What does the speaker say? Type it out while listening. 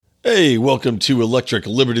Hey, welcome to Electric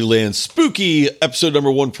Liberty Land Spooky, episode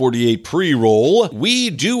number 148 pre-roll.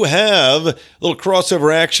 We do have a little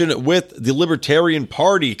crossover action with the Libertarian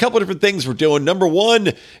Party. A couple of different things we're doing. Number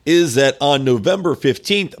one is that on November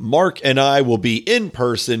 15th, Mark and I will be in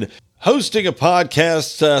person hosting a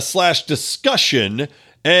podcast slash discussion.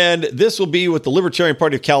 And this will be with the Libertarian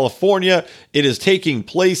Party of California. It is taking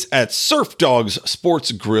place at Surf Dogs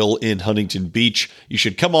Sports Grill in Huntington Beach. You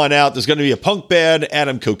should come on out. There's going to be a punk band.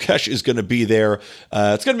 Adam Kokesh is going to be there.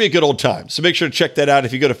 It's going to be a good old time. So make sure to check that out.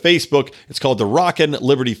 If you go to Facebook, it's called the Rockin'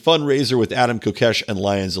 Liberty Fundraiser with Adam Kokesh and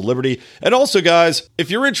Lions of Liberty. And also, guys,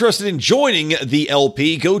 if you're interested in joining the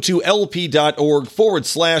LP, go to lp.org/Lions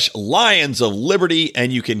of Liberty,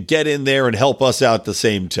 and you can get in there and help us out at the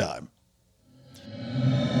same time.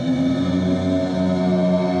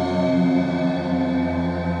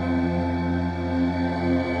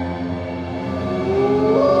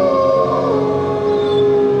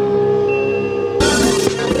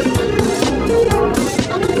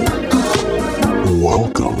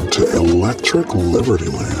 Welcome to Electric Liberty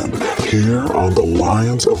Land, here on the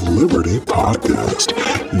Lions of Liberty podcast,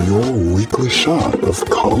 your weekly shot of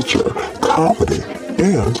culture, comedy,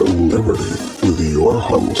 and liberty with your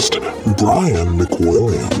host, Brian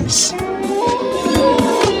McWilliams.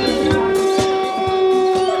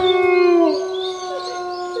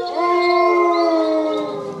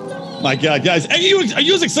 My God, guys, are you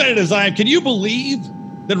as excited as I am? Can you believe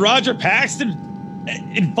that Roger Paxton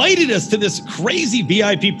invited us to this crazy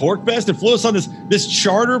VIP pork fest and flew us on this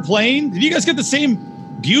charter plane? Did you guys get the same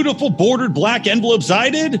beautiful bordered black envelopes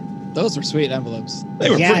I did? Those were sweet envelopes.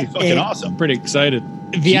 They were pretty fucking awesome. Pretty excited.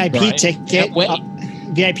 VIP ticket.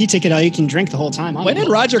 VIP ticket, all you can drink the whole time. When did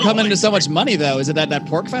Roger come into so much money, though? Is it that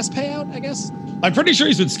Pork Fest payout, I guess? I'm pretty sure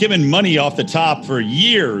he's been skimming money off the top for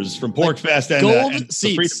years from Pork Fest and gold and seats.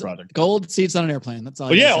 the Freedom Project. Gold seats on an airplane. That's all.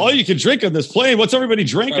 Well, yeah, all you can drink on this plane. What's everybody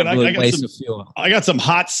drinking? I got some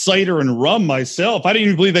hot cider and rum myself. I didn't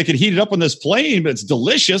even believe they could heat it up on this plane, but it's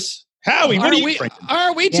delicious. Howie, what are you drinking?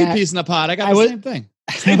 Are we two piece in a pot? I got the same thing.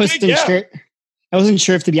 I wasn't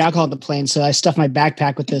sure if there'd be alcohol on the plane, so I stuffed my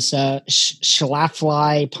backpack with this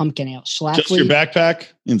Schlafly pumpkin ale. Just your backpack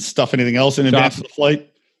and stuff anything else in advance of the flight?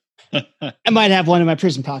 I might have one in my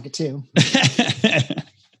prison pocket, too.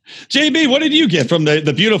 JB, what did you get from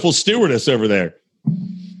the beautiful stewardess over there?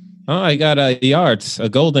 Oh, I got a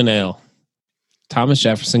golden ale. Thomas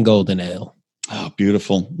Jefferson golden ale. Oh,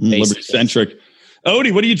 beautiful. Liberty-centric.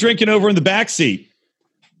 Odie, what are you drinking over in the back seat?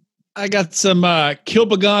 I got some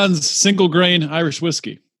Kilbegon's single grain Irish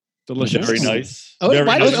whiskey. Delicious. Very nice.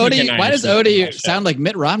 Why does Odie sound like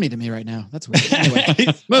Mitt Romney to me right now? That's weird.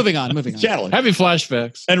 Anyway, moving on. Channeling. Having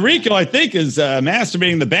flashbacks. And Rico, I think, is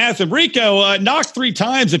masturbating in the bathroom. Rico, knock 3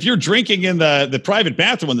 times if you're drinking in the private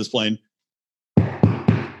bathroom on this plane.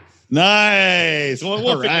 Nice. Well,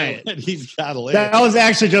 all right. He's got to That was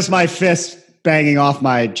actually just my fist banging off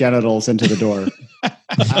my genitals into the door.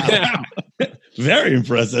 Very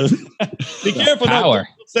impressive. Be careful. Don't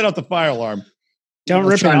set out the fire alarm. Don't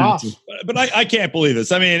rip it off. But I can't believe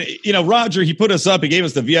this. I mean, Roger, he put us up. He gave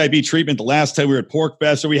us the VIP treatment the last time we were at Pork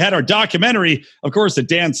Fest. So we had our documentary, of course, that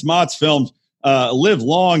Dan Smots filmed, Live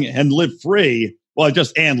Long and Live Free. Well,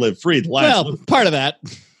 just and Live Free. Part of that.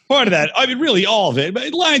 Part of that. I mean, really all of it.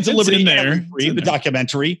 But Lions of Liberty, the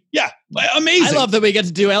documentary. Yeah, amazing. I love that we get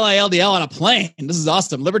to do LILDL on a plane. This is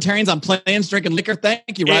awesome. Libertarians on planes drinking liquor.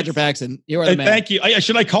 Thank you, Roger Paxton. You are the man. Thank you.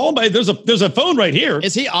 Should I call him? There's a phone right here.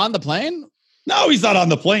 Is he on the plane? No, he's not on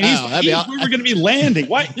the plane. He's where we're going to be landing.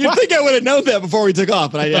 Why? You'd think I would have known that before we took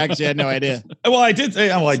off, but I actually had no idea. Well, I did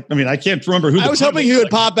say, I can't remember who. I was hoping he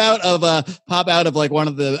would pop out of like one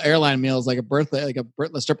of the airline meals, like a birthday, like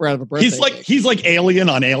a stripper out of a birthday. He's like Alien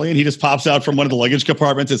on Alien. He just pops out from one of the luggage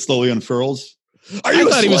compartments. It slowly unfurls. I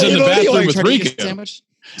thought he was in the bathroom with Rico.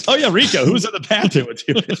 Oh yeah, Rico. Who's in the bathroom with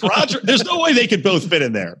you? It's Roger. There's no way they could both fit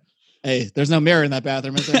in there. Hey, there's no mirror in that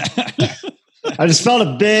bathroom, is there? I just felt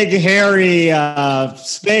a big, hairy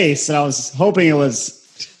space, and I was hoping it was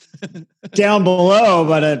down below,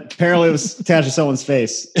 but apparently it was attached to someone's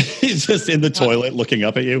face. He's just in the toilet looking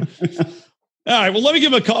up at you. All right, well, let me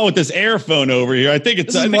give him a call with this air phone over here. I think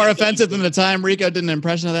it's more offensive than the time Rico did an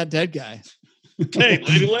impression of that dead guy. Okay,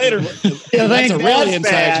 maybe later. Yeah, that's a really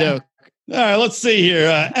inside joke. All right, let's see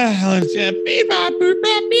here. Hey,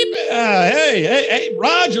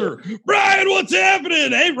 Roger, Brian, what's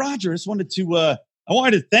happening? Hey, Roger, I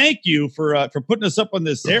wanted to thank you for putting us up on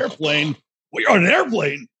this airplane. Well, you're on an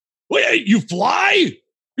airplane. Wait, you fly?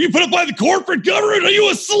 Are you put up by the corporate government? Are you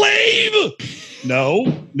a slave?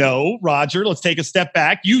 No, Roger. Let's take a step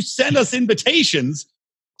back. You send us invitations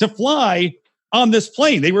to fly on this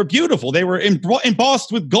plane. They were beautiful. They were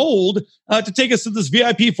embossed with gold to take us to this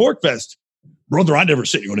VIP Fork Fest. Brother, I never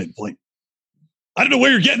sent you on a plane. I don't know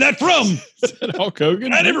where you're getting that from. Hulk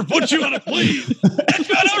Hogan? I never put you on a plane.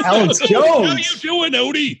 Alex Jones. How you doing,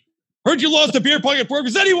 Odie? Heard you lost a beer pocket Fork.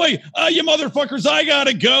 Anyway, you motherfuckers, I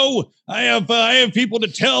gotta go. I have people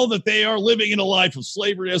to tell that they are living in a life of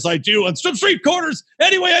slavery as I do on some street corners.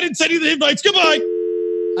 Anyway, I didn't send you the invites. Goodbye.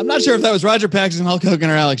 I'm not sure if that was Roger Paxton, Hulk Hogan,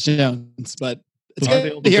 or Alex Jones, but it's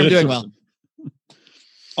good to hear him doing well.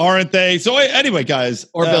 Aren't they? So anyway, guys.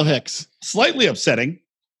 Or Bill Hicks. Slightly upsetting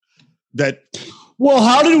that. Well,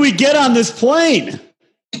 how did we get on this plane?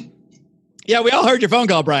 Yeah, we all heard your phone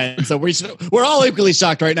call, Brian. So we're all equally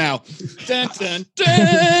shocked right now. Dun, dun,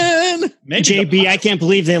 dun. JB, I can't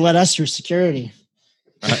believe they let us through security.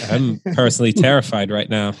 I'm personally terrified right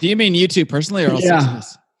now. Do you mean you two personally, or all six of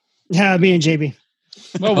us? Yeah, me and JB.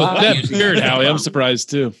 Well, with that beard, Howie, I'm surprised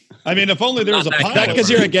too. I mean, if only there was a pilot. Because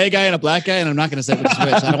you're a gay guy and a black guy, and I'm not going to say which is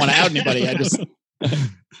which. I don't want to out anybody. I just.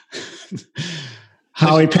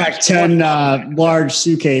 Howie packed 10 large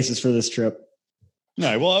suitcases for this trip.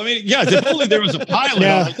 No, well, I mean, yeah, if only there was a pilot.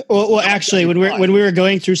 Yeah. Well, actually, when we were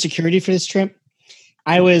going through security for this trip,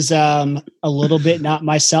 I was a little bit not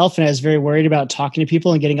myself, and I was very worried about talking to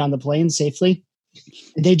people and getting on the plane safely.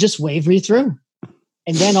 They just waved me through,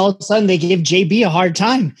 and then all of a sudden they gave JB a hard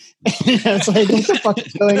time. And I was like, "What the fuck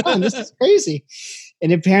is going on? This is crazy."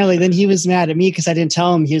 And apparently, then he was mad at me because I didn't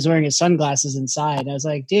tell him he was wearing his sunglasses inside. I was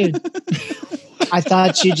like, "Dude, I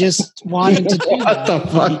thought you just wanted to do What that." the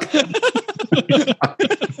fuck?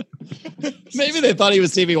 Maybe they thought he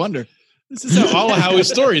was Stevie Wonder. This is how all Howie's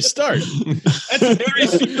stories start. That's very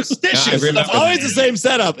superstitious. It's always the same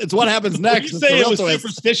setup. It's what happens next. You say it was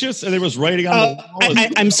superstitious, and there was writing on the wall.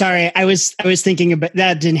 I'm sorry. I was thinking about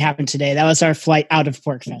that. Didn't happen today. That was our flight out of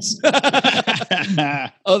Pork Fest.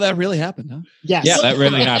 Oh, that really happened, huh? Yes. Yeah, that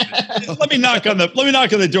really happened. Let me knock on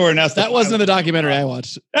the door and ask. That wasn't in the documentary I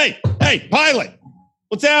watched. Hey, pilot!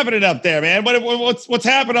 What's happening up there, man? What's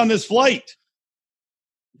happened on this flight?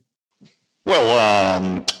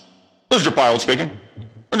 Well, this is your pilot speaking.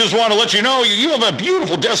 I just want to let you know you have a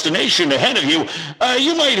beautiful destination ahead of you.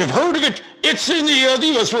 You might have heard of it. It's in the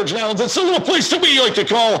U.S. Virgin Islands. It's a little place that we like to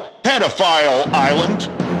call Pedophile Island.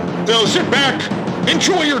 So sit back,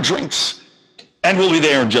 enjoy your drinks, and we'll be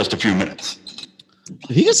there in just a few minutes.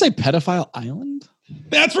 Did he just say Pedophile Island?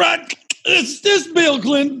 That's right. It's this Bill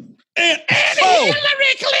Clinton and Hillary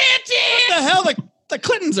Clinton. What the hell? The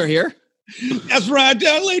Clintons are here. That's right.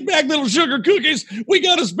 Laid back little sugar cookies. We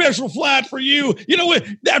got a special flight for you. You know what?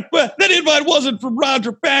 That invite wasn't from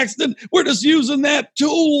Roger Paxton. We're just using that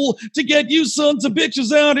tool to get you sons of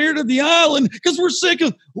bitches out here to the island because we're sick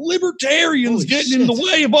of libertarians getting in the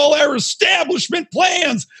way of all our establishment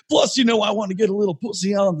plans. Plus, I want to get a little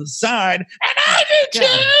pussy on the side. And I do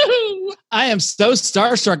too. I am so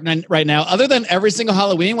starstruck right now. Other than every single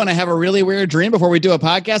Halloween when I have a really weird dream before we do a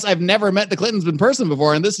podcast, I've never met the Clintons in person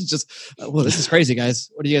before. And this is just, this is crazy, guys.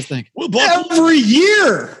 What do you guys think? Every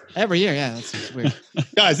year. Every year, yeah. That's weird.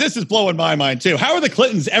 Guys, this is blowing my mind too. How are the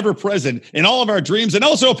Clintons ever present in all of our dreams and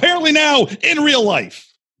also apparently now in real life?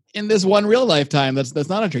 In this one real lifetime, that's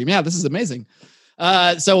not a dream. Yeah, this is amazing.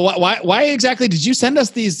 So why exactly did you send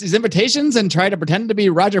us these invitations and try to pretend to be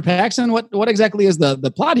Roger Paxton? What exactly is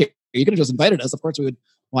the plot here? You could have just invited us. Of course, we would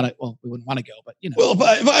want to. Well, we wouldn't want to go, but Well,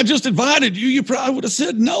 if I just invited you, you probably would have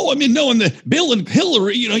said no. I mean, knowing that Bill and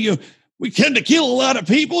Hillary, we tend to kill a lot of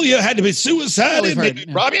people. You had to be suicided. Yeah, we like to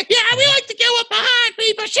go up behind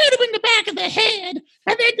people, shoot them in the back of the head.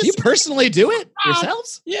 And then you personally do it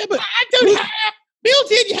yourselves? Yeah, but I don't have. Bill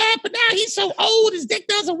did have, but now he's so old, his dick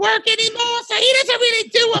doesn't work anymore, so he doesn't really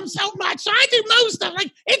do them so much. So I do most of them.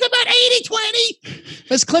 It's about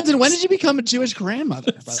 80-20. Miss Clinton, when did you become a Jewish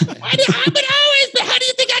grandmother, by the way? I've been always, but how do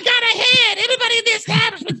you think I got ahead? Everybody in the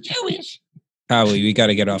establishment's Jewish. Howie, we got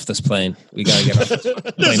to get off this plane. We got to get off this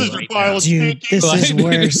plane. This is your pilot. Dude, this is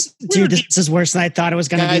worse. Dude, this is worse than I thought it was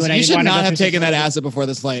going to be. When you should not have taken that acid before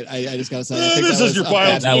this flight. I just got to say. This is your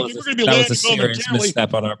pilot. That was a serious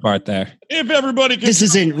misstep on our part there. If everybody could. This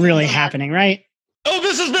isn't really happening, right? Oh,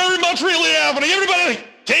 this is very much really happening. Everybody,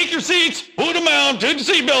 take your seats, put them out, put your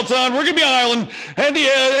seatbelts on. We're going to be Island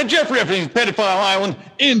and Jeffrey Epstein's Pedophile Island.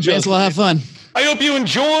 May as well have fun. I hope you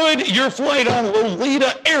enjoyed your flight on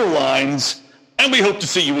Lolita Airlines. And we hope to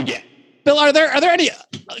see you again. Bill, are there any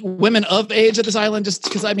women of age at this island? Just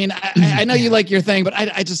because, I know you like your thing, but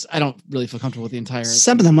I don't really feel comfortable with the entire.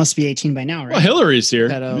 Some of them must be 18 by now, right? Well, Hillary's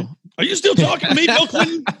here. Are you still talking to me, Bill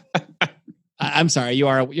Clinton? I'm sorry.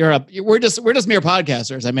 We're just mere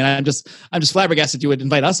podcasters. I mean, I'm just flabbergasted you would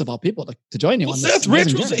invite us of all people to join you Well, on Seth this.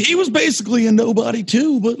 Rich he was basically a nobody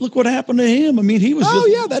too, but look what happened to him. I mean, he was.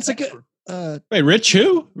 That's a good. Wait, Rich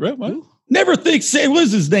who? What? Never think. Say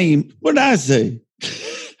what's his name? What did I say?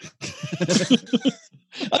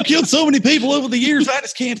 I've killed so many people over the years, I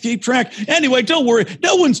just can't keep track. Anyway, don't worry.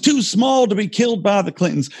 No one's too small to be killed by the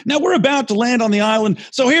Clintons. Now, we're about to land on the island,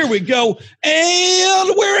 so here we go.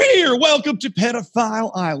 And we're here. Welcome to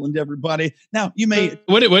Pedophile Island, everybody. Now, you may...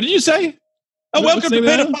 What did you say? Welcome to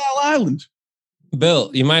Pedophile Island.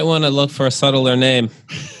 Bill, you might want to look for a subtler name.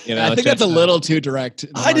 I think that's a little too direct.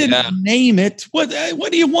 I didn't name it. What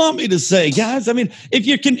do you want me to say, guys? I mean, if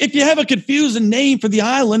you have a confusing name for the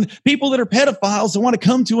island, people that are pedophiles that want to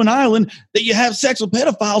come to an island that you have sex with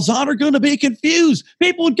pedophiles on are going to be confused.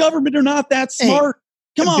 People in government are not that smart.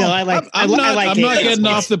 Come on. Bill, I'm not getting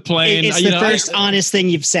off the plane. It's the first honest thing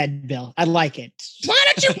you've said, Bill. I like it. Why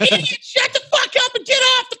don't you idiots shut the fuck up and get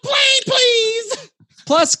off the plane, please?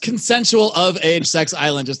 Plus, consensual of age sex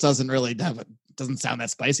island just doesn't sound that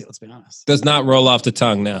spicy. Let's be honest. Does not roll off the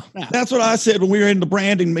tongue now. Yeah. That's what I said when we were in the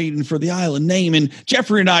branding meeting for the island name. And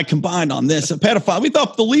Jeffrey and I combined on this. A pedophile. We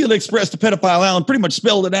thought the LILDL Express to Pedophile Island pretty much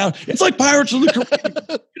spelled it out. It's like Pirates of the Caribbean.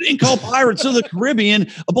 You didn't call Pirates of the Caribbean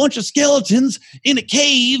a bunch of skeletons in a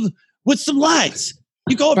cave with some lights.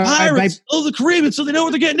 You call it Pirates of the Caribbean so they know what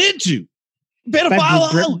they're getting into.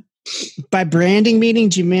 Pedophile Island. By branding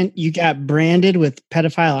meetings, you meant you got branded with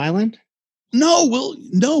Pedophile Island? No,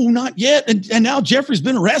 not yet. And now Jeffrey's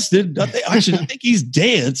been arrested. Actually, I think he's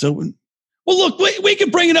dead. So, well, look, we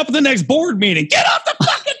can bring it up at the next board meeting. Get off the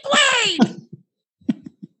fucking plane!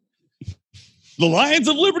 The Lions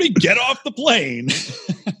of Liberty, get off the plane.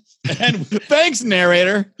 And thanks,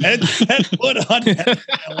 narrator. And put on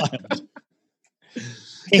that.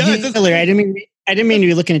 Hey, Hillary, I didn't mean to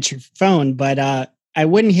be looking at your phone, but I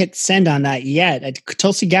wouldn't hit send on that yet.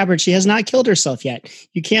 Tulsi Gabbard, she has not killed herself yet.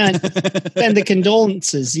 You can't send the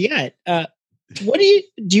condolences yet. What do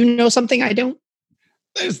you know something I don't?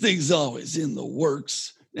 This thing's always in the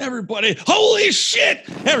works. Everybody, holy shit!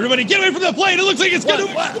 Everybody, get away from the plane. It looks like it's going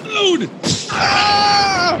to explode.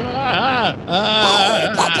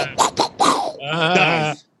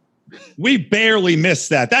 Guys, we barely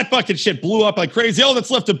missed that. That fucking shit blew up like crazy. All that's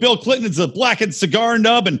left of Bill Clinton is a blackened cigar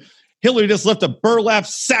nub, and Hillary just left a burlap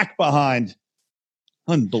sack behind.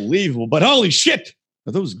 Unbelievable. But holy shit.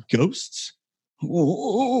 Are those ghosts?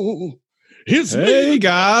 Oh, it's hey, me,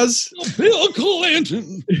 guys. Bill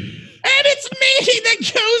Clinton. And it's me, the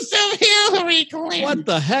ghost of Hillary Clinton. What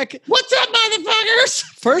the heck? What's up, motherfuckers?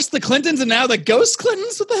 First the Clintons and now the ghost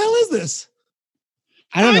Clintons? What the hell is this?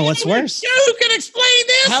 I don't know what's worse. You can explain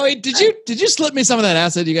this. Howie, did you slip me some of that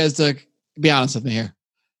acid you guys took? Be honest with me here.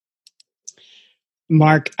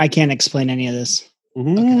 Mark, I can't explain any of this.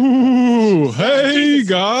 Ooh, hey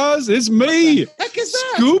guys, it's me. Heck is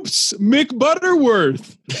that? Scoops Mick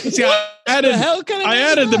Butterworth. See, I added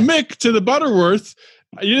the Mick to the Butterworth.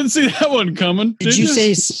 You didn't see that one coming. Did you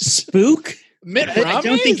say spook? I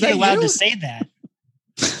don't think you're allowed to say that.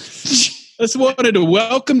 Just wanted to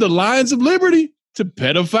welcome the Lions of Liberty to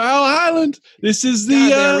Pedophile Island. This is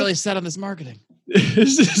they're really set on this marketing.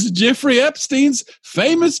 This is Jeffrey Epstein's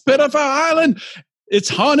famous Pedophile Island. It's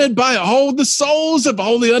haunted by all the souls of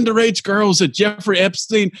all the underage girls that Jeffrey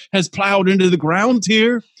Epstein has plowed into the ground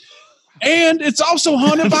here. And it's also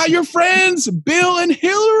haunted by your friends, Bill and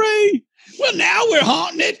Hillary. Well, now we're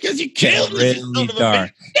haunting it because you killed us. Really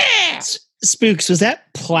dark. Yeah. Spooks, was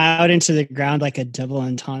that plowed into the ground like a double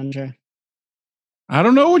entendre? I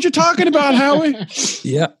don't know what you're talking about, Howie.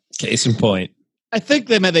 Yep. Case in point. I think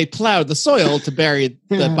they plowed the soil to bury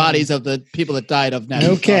the bodies of the people that died of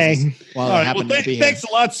natural causes while all they right, happened well, to be thanks here.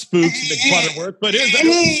 a lot, Spooks, Mick Butterworth. But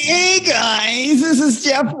Hey guys, this is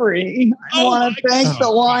Jeffrey. I want to thank the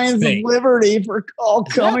Lions of Liberty for all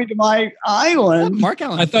coming to my island. Mark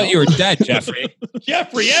Allen. I thought you were dead, Jeffrey.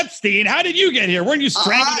 Jeffrey Epstein, how did you get here? Weren't you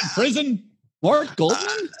strangled in prison? Mark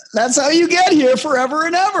Goldman? That's how you get here forever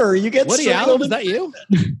and ever. You get Woody strangled. Allen, is that you?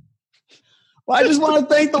 Well, I just want to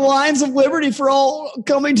thank the Lions of Liberty for all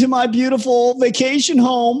coming to my beautiful vacation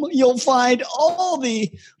home. You'll find all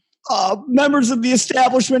the members of the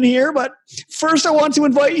establishment here, but first I want to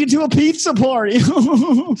invite you to a pizza party.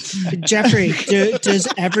 Jeffrey, does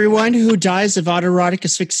everyone who dies of autoerotic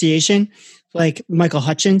asphyxiation, like Michael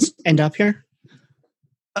Hutchins, end up here?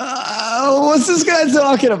 What's this guy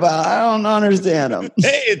talking about? I don't understand him.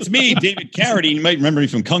 Hey, it's me, David Carradine. You might remember me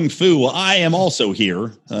from Kung Fu. I am also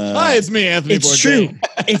here. Hi, it's me, Anthony It's Bourdain. true.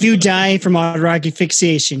 If you die from autoerotic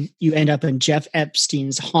asphyxiation, you end up in Jeff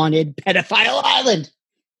Epstein's haunted pedophile island.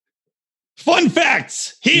 Fun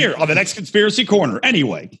facts here on the next Conspiracy Corner.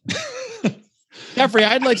 Anyway. Jeffrey,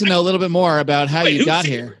 I'd like to know a little bit more about how you got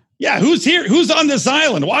here. Yeah, who's here? Who's on this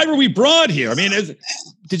island? Why were we brought here? I mean,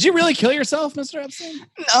 did you really kill yourself, Mr. Epstein?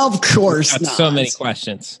 Of course not. So many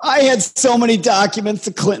questions. I had so many documents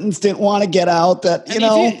the Clintons didn't want to get out that,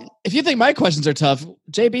 If you think my questions are tough,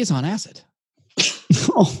 JB's on acid.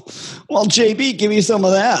 Well, JB, give me some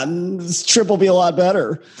of that, and this trip will be a lot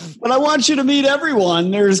better. But I want you to meet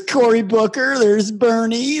everyone. There's Cory Booker. There's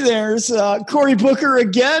Bernie. There's Cory Booker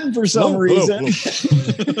again for some reason.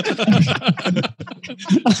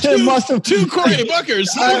 Must have two Cory Bookers.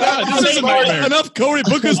 Enough Cory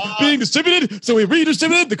Bookers being distributed, so we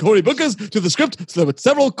redistributed the Cory Bookers to the script. So there were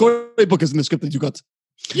several Cory Bookers in the script that you got.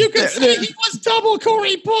 You could say he was double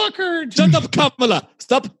Cory Booker. Shut up, Kamala.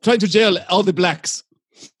 Stop trying to jail all the blacks.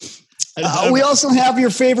 We also have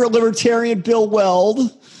your favorite libertarian, Bill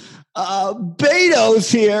Weld.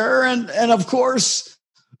 Beto's here, and of course,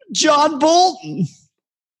 John Bolton.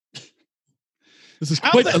 This is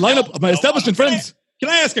quite a lineup of my establishment friends. Can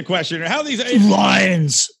I ask a question? How these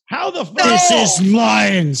Lions? How the fuck? This is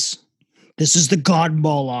Lions. This is the god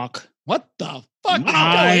Moloch. What the fuck?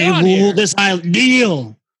 I rule this island.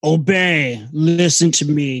 Kneel, obey, listen to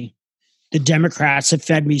me. The Democrats have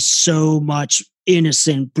fed me so much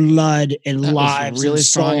innocent blood and lives. Was really and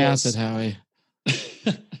strong souls. acid, Howie.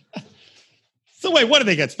 So wait, what do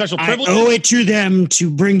they get? Special I privileges? owe it to them to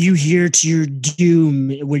bring you here to your doom,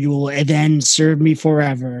 where you will then serve me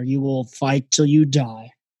forever. You will fight till you die.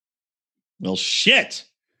 Well, shit.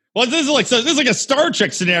 Well, this is like a Star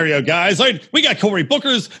Trek scenario, guys. Like, we got Cory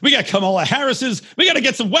Booker's, we got Kamala Harris's. We got to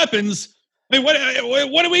get some weapons. I mean,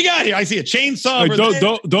 what do we got here? I see a chainsaw.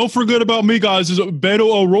 Hey, don't forget about me, guys.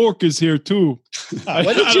 Beto O'Rourke is here too. I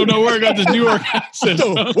don't know where I got this New York accent.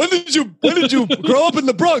 When did you grow up in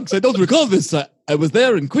the Bronx? I don't recall this. I was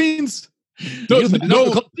there in Queens. No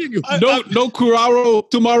Curaro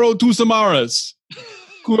tomorrow, two Samaras.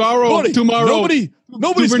 Curaro Corey, tomorrow.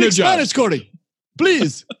 Nobody speaks Spanish, Corey.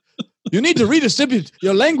 Please. You need to redistribute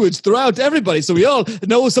your language throughout everybody so we all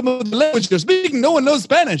know some of the language you're speaking. No one knows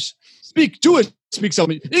Spanish. Speak Jewish, speak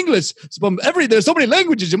some English. There's so many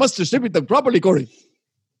languages. You must distribute them properly, Corey.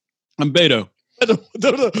 I'm Beto. Whoever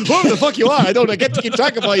the fuck you are, I get to keep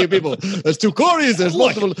track of all you people. There's two Corys. There's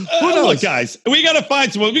multiple. Who knows? Look, guys, we got to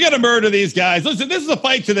find someone. We got to murder these guys. Listen, this is a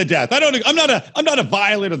fight to the death. I'm not a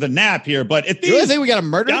violator of the nap here, but if these you really think we got to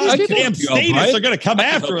murder these people? Damn statists are going to come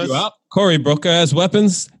after us. Cory Booker has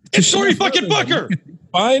weapons. It's Cory fucking Booker.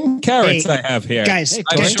 Fine carrots I have here. Guys,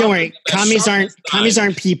 don't worry. Commies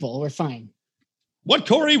aren't people. We're fine. What,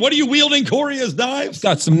 Cory? What are you wielding, Cory, as knives?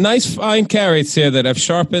 Got some nice fine carrots here that I've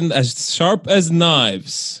sharpened as sharp as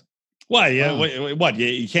knives. Why? Yeah. What?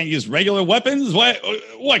 You can't use regular weapons? What?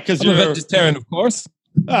 Because you're a vegetarian, of course.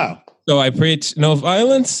 Oh. So I preach no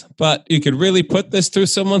violence, but you could really put this through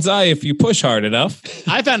someone's eye if you push hard enough.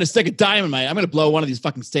 I found a stick of dynamite. I'm going to blow one of these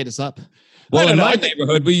fucking statists up. Well, in my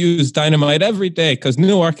neighborhood, we use dynamite every day because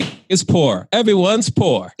Newark is poor. Everyone's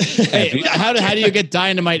poor. Hey, how do you get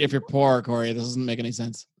dynamite if you're poor, Cory? This doesn't make any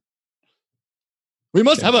sense. We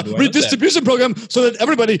must have a redistribution program so that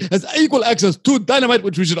everybody has equal access to dynamite,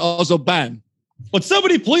 which we should also ban. Would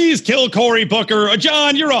somebody please kill Cory Booker?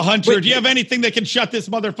 John, you're a hunter. Do you have anything that can shut this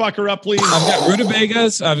motherfucker up, please? I've got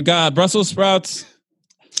rutabagas. I've got Brussels sprouts.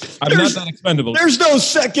 I'm not that expendable. There's no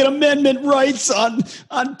Second Amendment rights on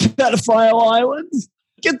pedophile islands.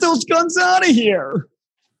 Get those guns out of here.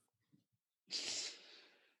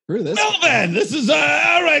 Well, then, this is all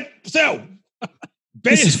right. So,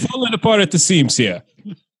 this is falling apart at the seams here.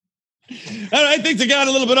 All right, things have gone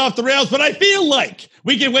a little bit off the rails, but I feel like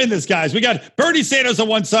we can win this, guys. We got Bernie Sanders on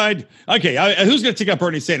one side. Okay, who's going to take out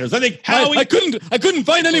Bernie Sanders? I think Howie. I couldn't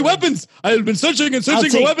find any weapons. I've been searching for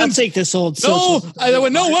weapons. I'll take this old. There were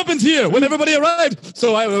no weapons here when everybody arrived,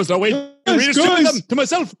 so I was waiting to redistribute them to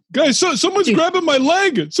myself. Guys, someone's grabbing my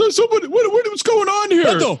leg. What's going on here?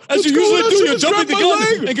 Beto, as you usually do, you're jumping the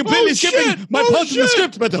gun and completely skipping my part in the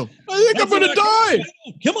script, Beto. I think I'm going to die.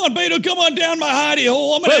 Come on, Beto. Come on down my hidey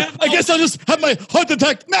hole. I guess I'll just have my heart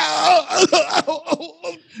attack now.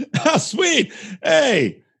 Oh, sweet.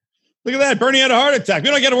 Hey, look at that. Bernie had a heart attack. We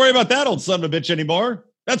don't got to worry about that old son of a bitch anymore.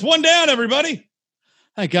 That's one down, everybody.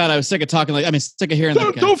 Thank God, I was sick of talking sick of hearing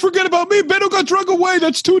that. Don't forget about me. Beto got drug away.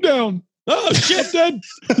 That's 2 down. Oh, shit.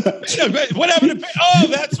 What happened to Oh,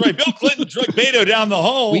 that's right. Bill Clinton drug Beto down the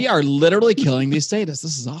hole. We are literally killing these statists.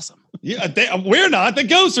 This is awesome. Yeah, we're not. The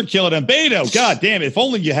ghosts are killing him. Beto, God damn it. If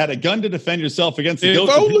only you had a gun to defend yourself against the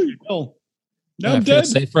ghosts. Now I'm dead.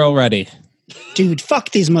 Safer already. Dude, fuck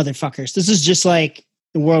these motherfuckers. This is just like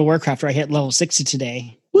the World of Warcraft where I hit level 60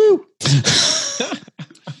 today. Woo!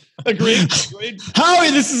 Agreed.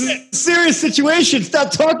 Howie, this is a serious situation.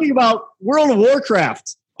 Stop talking about World of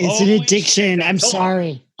Warcraft. It's an addiction. I'm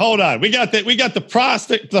sorry. Hold on. We got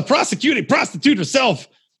the prosecuting prostitute herself.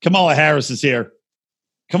 Kamala Harris is here.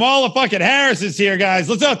 Kamala fucking Harris is here, guys.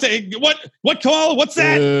 Let's out. What Kamala? What's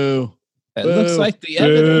that? Boo. It looks like the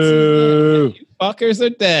evidence is you fuckers are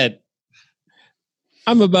dead.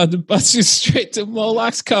 I'm about to bust you straight to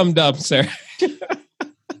Moloch's cum dump, sir.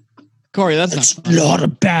 Corey, that's not a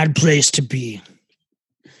bad place to be.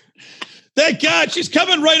 Thank God she's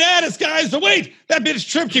coming right at us, guys. But wait, that bitch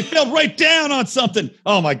tripped. She fell right down on something.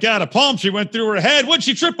 Oh my God, a palm tree went through her head. What'd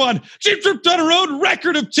she trip on? She tripped on her own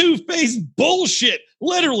record of two-faced bullshit.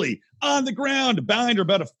 Literally on the ground behind her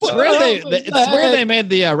about a foot. It's where they made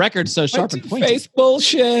the record so sharp and pointy. Face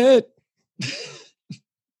bullshit.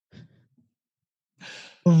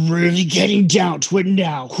 Really getting down to it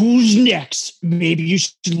now. Who's next? Maybe you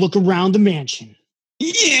should look around the mansion.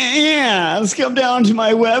 Yeah, let's come down to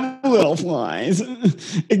my web, little flies.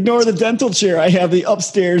 Ignore the dental chair. I have the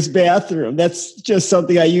upstairs bathroom. That's just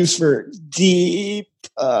something I use for deep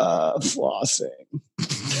flossing.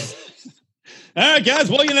 All right, guys.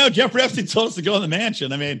 Well, Jeffrey Epstein told us to go in the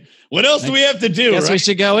mansion. I mean, what else do we have to do? Guess we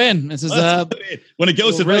should go in. This is when it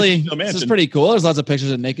goes to really. The mansion. This is pretty cool. There's lots of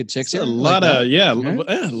pictures of naked chicks here. A lot of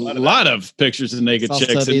pictures of naked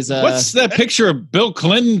chicks. What's that picture of Bill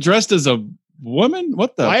Clinton dressed as a woman?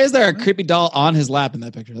 What the? Why is there a creepy doll on his lap in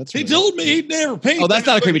that picture? That's he told me he'd never paint. Oh, that's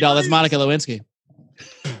not a creepy doll. That's Monica Lewinsky.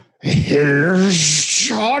 Here's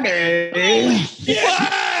Johnny. Yeah!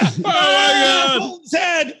 Oh my God! Bolton's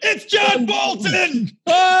head. It's John Bolton.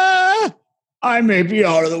 I may be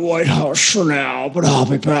out of the White House for now, but I'll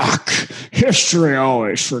be back. History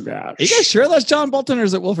always forgets. Are you guys sure that's John Bolton or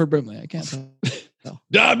is it Wilford Brimley? I can't tell.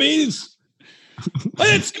 Dummies.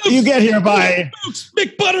 You get here by Scoops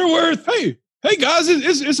McButterworth. Hey guys,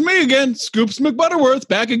 it's me again, Scoops McButterworth,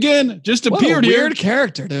 back again. Just appeared here. Weird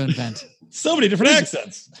character to invent. So many different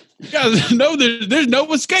accents. You guys know there's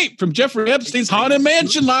no escape from Jeffrey Epstein's haunted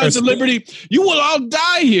mansion lines of liberty. You will all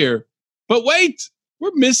die here. But wait,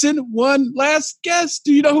 we're missing one last guest.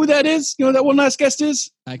 Do you know who that is? You know who that one last guest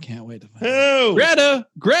is? I can't wait to find out.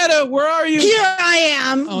 Greta, where are you? Here I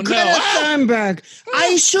am, Greta Thunberg.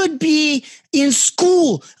 I should be in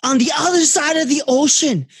school on the other side of the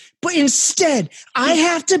ocean. But instead, I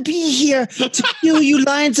have to be here to kill you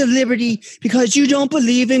Lions of Liberty because you don't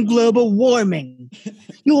believe in global warming.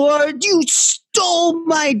 You stole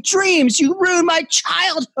my dreams. You ruined my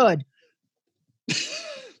childhood.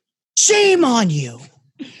 Shame on you.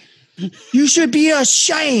 You should be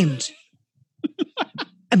ashamed.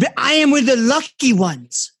 I am with the lucky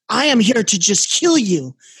ones. I am here to just kill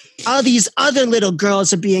you. All these other little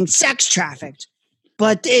girls are being sex trafficked.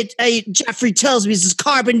 But Jeffrey tells me this is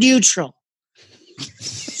carbon neutral.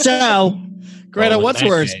 So, Greta, what's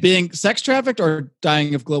worse, being sex trafficked or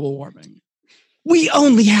dying of global warming? We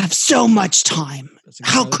only have so much time.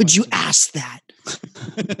 How could you ask that?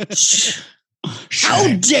 How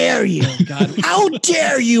dare you? How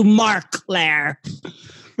dare you, Mark Claire?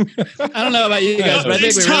 I don't know about you guys, but I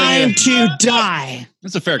think it's time to die.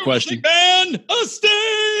 That's a fair question. Man, a stay!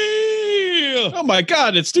 Oh my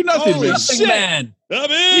God, it's Do Nothing Man.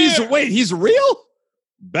 He's real?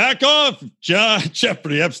 Back off,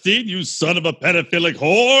 Jeffrey Epstein, you son of a pedophilic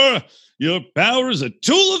whore. Your power is a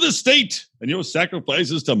tool of the state, and your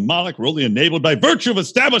sacrifices to Moloch were only enabled by virtue of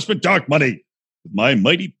establishment dark money. With my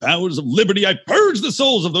mighty powers of liberty, I purge the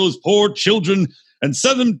souls of those poor children and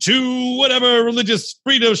send them to whatever religious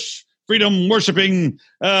freedom worshiping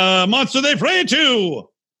monster they pray to.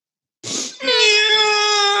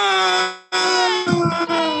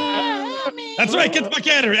 That's right, get the fuck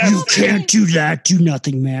out of here. You can't do that, Do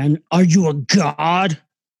Nothing Man. Are you a god?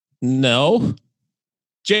 No.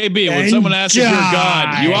 JB, when someone asks if you're a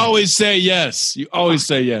god, you always say yes. You always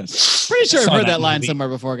say yes. Pretty sure I've heard that line somewhere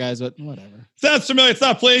before, guys, but whatever. Sounds familiar. It's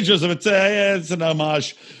not plagiarism. It's an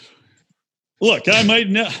homage. Look, I may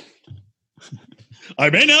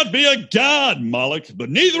not be a god, Moloch,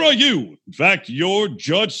 but neither are you. In fact, you're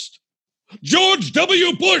just George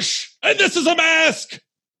W. Bush, and this is a mask.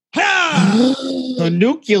 Ha! The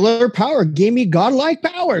nuclear power gave me godlike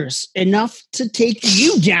powers, enough to take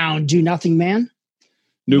you down, Do Nothing Man.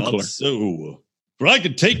 Nuclear. Not so. For I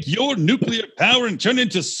could take your nuclear power and turn it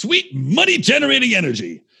into sweet money-generating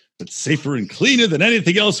energy. That's safer and cleaner than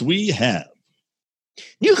anything else we have.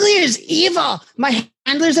 Nuclear is evil. My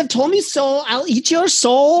handlers have told me so. I'll eat your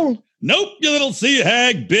soul. Nope, you little sea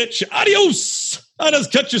hag bitch. Adios. I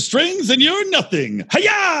just cut your strings and you're nothing.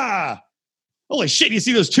 Hiya! Holy shit, you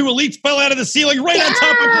see those two elites fell out of the ceiling right on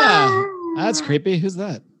top of her. That's creepy. Who's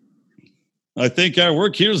that? I think our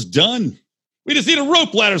work here is done. We just need a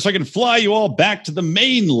rope ladder so I can fly you all back to the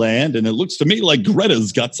mainland. And it looks to me like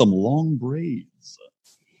Greta's got some long braids.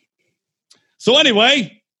 So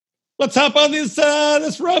anyway, let's hop on this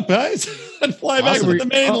rope, guys, and fly back to the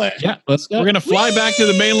mainland. Yeah, let's go. We're going to fly back to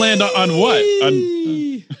the mainland on what?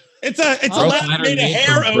 It's a ladder made of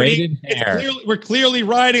hair, Odie. We're clearly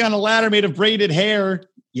riding on a ladder made of braided hair.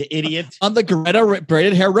 You idiot. On the Greta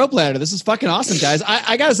braided hair rope ladder. This is fucking awesome, guys.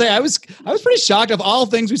 I gotta say, I was pretty shocked of all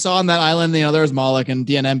things we saw on that island. You know, there was Moloch and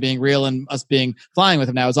DNM being real and us being flying with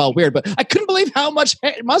him now. It's all weird, but I couldn't believe how much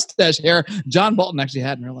mustache hair John Bolton actually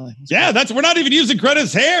had in real life. Yeah, we're not even using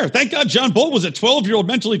Greta's hair. Thank God John Bolton was a 12-year-old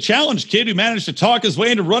mentally challenged kid who managed to talk his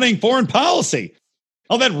way into running foreign policy.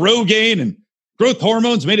 All that Rogaine and growth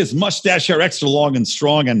hormones made his mustache hair extra long and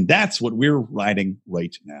strong, and that's what we're riding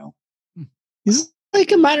right now. He's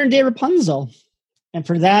like a modern day Rapunzel. And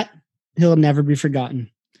for that, he'll never be forgotten.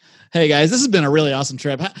 Hey guys, this has been a really awesome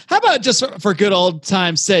trip. How about just for good old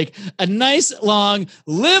time's sake, a nice long,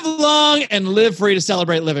 live long and live free to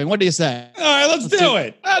celebrate living. What do you say? All right, let's do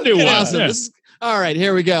it. I'll do one. Awesome. Yeah. All right,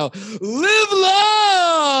 here we go. Live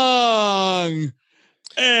long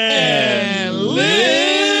and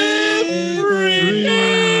live free.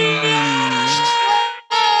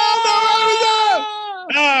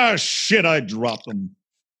 Ah, shit, I dropped them.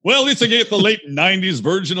 Well, at least I get the late 90s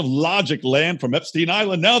version of Logic Land from Epstein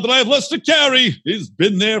Island now that I have less to carry. He's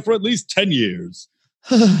been there for at least 10 years.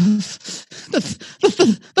 The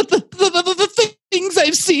things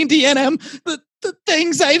I've seen, DNM. The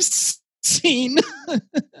things I've seen.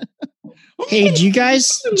 Hey, do you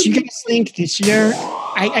guys think this year?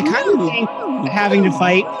 I kind of think having to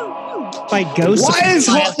fight ghosts. Why is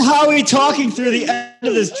Howie talking through the end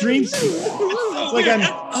of this dream suit? It's like I'm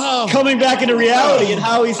coming back into reality and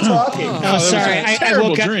Howie's talking. Oh, sorry.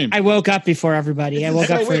 I woke up before everybody. I woke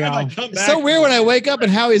up for y'all. It's so weird when I wake up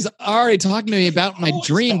and Howie's already talking to me about my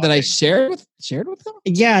dream that I shared with him.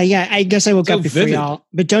 Yeah. I guess I woke up before y'all.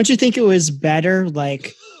 But don't you think it was better,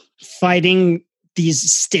 like fighting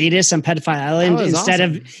these status on Pedophile Island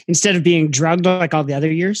instead of being drugged like all the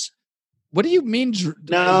other years? What do you mean?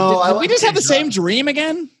 No, did we just have the same dream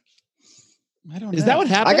again? I don't know. Is that what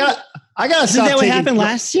happened? I gotta stop. Isn't that what happened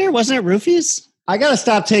last year? Wasn't it roofies? I gotta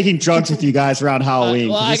stop taking drugs with you guys around Halloween.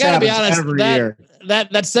 Well, I gotta be honest.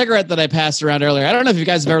 That cigarette that I passed around earlier. I don't know if you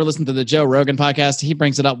guys have ever listened to the Joe Rogan podcast. He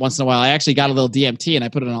brings it up once in a while. I actually got a little DMT and I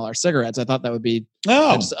put it in all our cigarettes. I thought that would be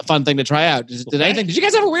just a fun thing to try out. Did you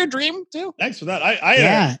guys have a weird dream too? Thanks for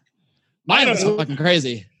that. Mine was fucking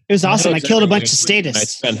crazy. It was awesome. I killed a bunch of status. I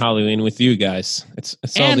spent Halloween with you guys. It's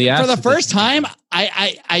all and the for the first time,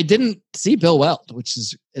 I didn't see Bill Weld, which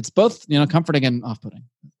is it's both comforting and off-putting.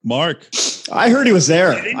 Mark, I heard he was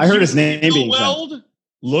there. I heard his name being Weld.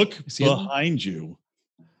 Look behind you.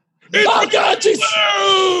 Oh God, Jesus!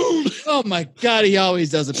 Oh my God, he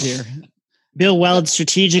always does appear. Bill Weld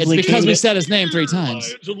strategically it's because we said his name 3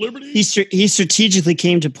 times. He strategically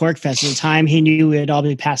came to Porkfest at a time he knew we'd all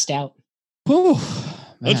be passed out. Whew.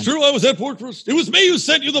 That's true. I was at Porkfest. It was me who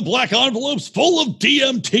sent you the black envelopes full of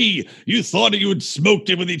DMT. You thought you had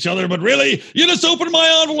smoked it with each other, but really, you just opened my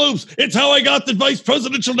envelopes. It's how I got the vice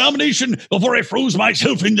presidential nomination before I froze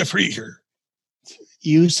myself in the freezer.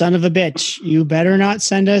 You son of a bitch. You better not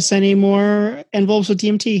send us any more envelopes with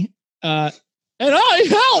DMT. And I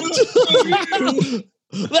helped.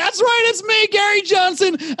 That's right. It's me, Gary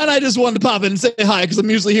Johnson. And I just wanted to pop in and say hi because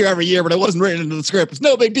I'm usually here every year, but I wasn't written into the script. It's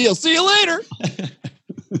no big deal. See you later.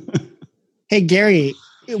 Hey, Gary,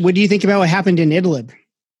 what do you think about what happened in Idlib?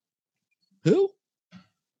 Who?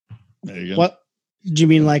 There you go. What do you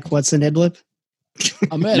mean? Like, what's an Idlib?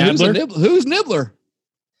 Oh, man, who's Nibbler?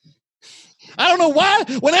 I don't know why.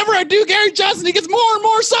 Whenever I do Gary Johnson, he gets more and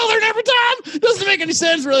more southern every time. Doesn't make any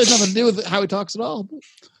sense. Really, has nothing to do with how he talks at all.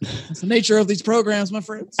 It's the nature of these programs, my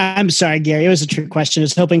friends. I'm sorry, Gary. It was a trick question. I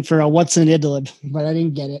was hoping for a what's an Idlib, but I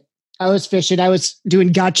didn't get it. I was fishing. I was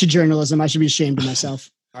doing gotcha journalism. I should be ashamed of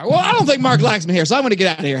myself. All right, well, I don't think Mark likes me here, so I'm going to get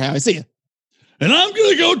out of here, Howie. See you. And I'm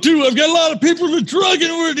going to go too. I've got a lot of people to drug in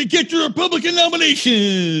order to get your Republican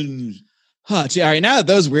nominations. Huh, gee, all right, now that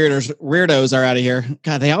those weirdos are out of here,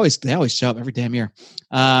 God, they always show up every damn year.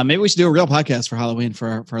 Maybe we should do a real podcast for Halloween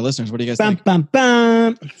for our listeners. What do you guys think?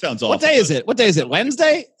 Sounds awesome. What day is it?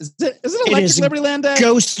 Wednesday? Is it Electric Liberty Land Day?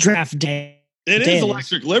 Ghost Draft Day. It is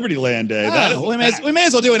Electric Liberty Land Day. We may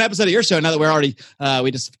as well do an episode of your show now that we're already,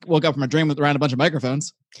 we just woke up from a dream around a bunch of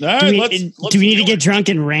microphones. All right, do we need to get drunk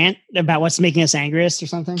and rant about what's making us angriest or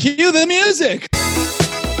something? Cue the music.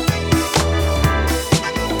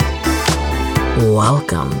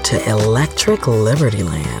 Welcome to Electric Liberty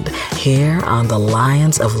Land, here on the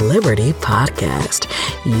Lions of Liberty podcast,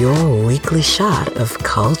 your weekly shot of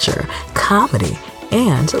culture, comedy,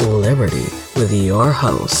 and liberty with your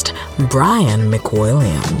host, Brian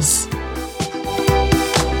McWilliams.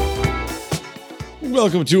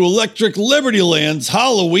 Welcome to Electric Liberty Land's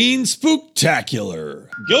Halloween Spooktacular.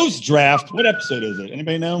 Ghost Draft. What episode is it?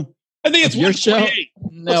 Anybody know? I think it's Your show? 148.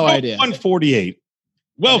 No idea. 148.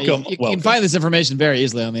 Welcome. You can find this information very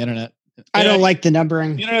easily on the internet. I don't like the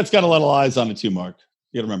numbering. The internet's got a lot of eyes on it too, Mark.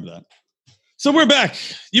 You got to remember that. So we're back.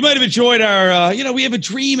 You might have enjoyed our, we have a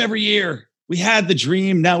dream every year. We had the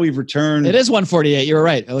dream. Now we've returned. It is 148. You were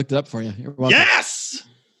right. I looked it up for you. You're welcome. Yes.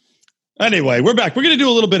 Anyway, we're back. We're going to do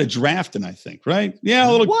a little bit of drafting, I think, right? Yeah,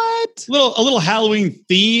 a little Halloween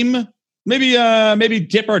theme. Maybe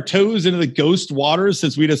dip our toes into the ghost waters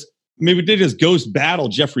since we did just ghost battle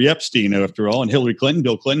Jeffrey Epstein after all, and Hillary Clinton,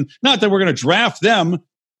 Bill Clinton. Not that we're going to draft them,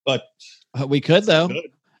 but we could though.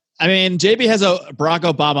 I mean, JB has a Barack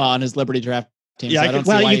Obama on his Liberty draft team. Yeah,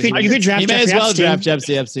 so you could draft. He may as well draft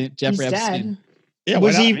Jeffrey Epstein. Yeah,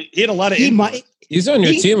 he had a lot of. He's on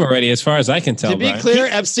your team already, as far as I can tell. To be clear,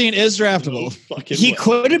 Epstein is draftable. He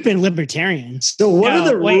could have been libertarian. So what are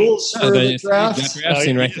the rules for the draft? Jeffrey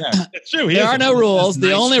Epstein right there. That's true. There are no rules.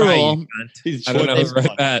 The only rule. I don't know who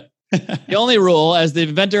wrote that. The only rule, as the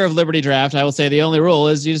inventor of Liberty Draft, I will say the only rule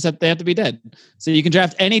is they have to be dead. So you can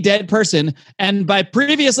draft any dead person, and by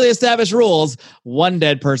previously established rules, one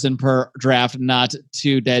dead person per draft, not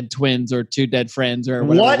two dead twins or two dead friends or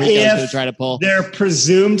whatever. What if try to pull. They're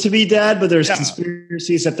presumed to be dead, but there's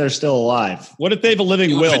conspiracies that they're still alive? What if they have a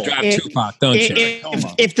living will? Draft Tupac, don't you?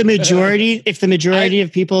 If the majority of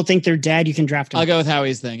people think they're dead, you can draft them. I'll go with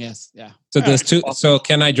Howie's thing. Yes, yeah. So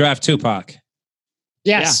can I draft Tupac?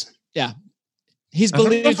 Yes. Yeah. He's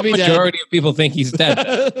believed to be dead. Majority of people think he's dead.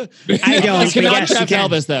 I don't. You cannot draft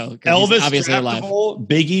Elvis, though. Elvis obviously draftable. Alive.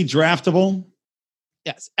 Biggie draftable.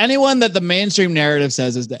 Yes. Anyone that the mainstream narrative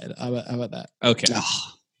says is dead. How about that? Okay.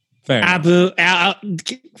 Fair. I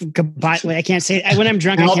can't say it. When I'm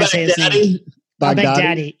drunk, I can't say his name.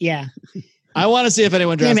 Daddy. Yeah. I want to see if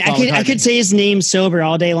anyone drafts I could say his name sober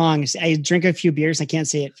all day long. I drink a few beers. I can't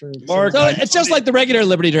say it for Mark. So it's just like the regular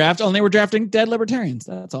Liberty draft, only we're drafting dead libertarians.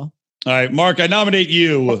 That's all. All right, Mark, I nominate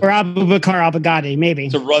you. Or Abu Bakr al-Baghdadi, maybe.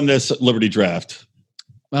 To run this Liberty draft.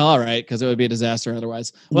 Well, all right, because it would be a disaster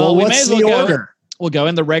otherwise. Well, we what's may as well the go. order? We'll go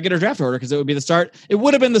in the regular draft order because it would be the start. It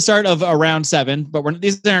would have been the start of a round 7, but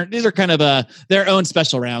these are kind of their own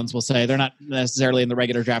special rounds. We'll say they're not necessarily in the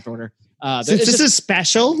regular draft order. Since this is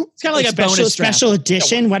special, it's kind of like a special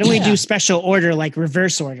edition. Why don't we do special order, like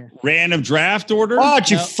reverse order? Random draft order? Why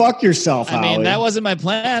don't you fuck yourself, Howie? I mean, that wasn't my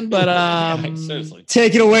plan, but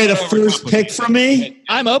taking away the first pick from me.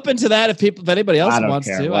 I'm open to that if anybody else wants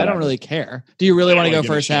to. Whatever. I don't really care. Do you really want to go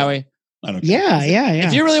first, Howie? I don't care. Yeah.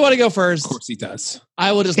 If you really want to go first, of course he does.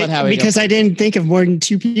 I will just let Howie because go I didn't think of more than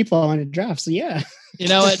 2 people on a draft. So yeah. You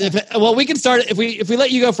know what? We can start if we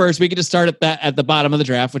let you go first. We can just start at the bottom of the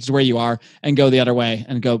draft, which is where you are, and go the other way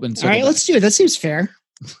and go. And all right, let's do it. That seems fair.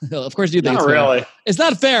 Of course, you think not it's fair. really. It's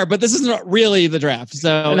not fair, but this isn't really the draft.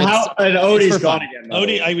 So And Odie's gone again.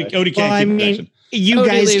 Odie can't keep action. You Odie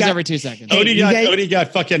guys leaves got every 2 seconds. Odie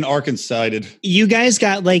got fucking Arkansas-sided. You guys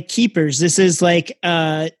got like keepers. This is like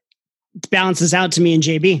balances out to me and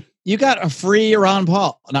JB. You got a free Ron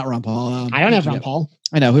Paul, not Ron Paul. I don't have Ron Paul.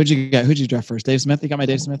 I know. Who'd you get? Who'd you draft first? Dave Smith. You got my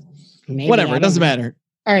Dave Smith. Maybe, whatever. It doesn't matter.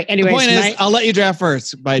 All right. Anyways, the point is, I'll let you draft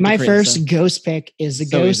first. My first ghost pick is the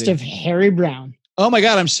ghost of Harry Brown. Oh my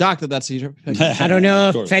God, I'm shocked that's who you picked. I don't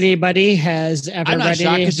know if anybody has ever I'm not read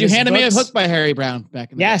shocked because you handed me a books. book by Harry Brown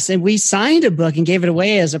back in the day. Yes, and we signed a book and gave it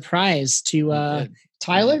away as a prize to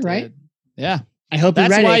Tyler, right? Yeah. I hope that's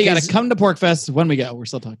you read why it. you got to come to Porkfest when we go. We're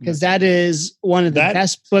still talking because that is one of the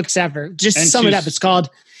best books ever. Just to sum it up, it's called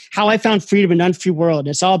How I Found Freedom in an Unfree World.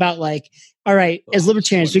 It's all about like, all right, as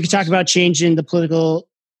libertarians, we could talk about changing the political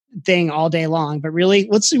thing all day long, but really,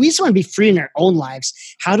 we just want to be free in our own lives.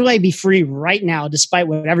 How do I be free right now, despite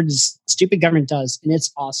whatever this stupid government does? And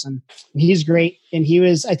it's awesome. And he's great. And he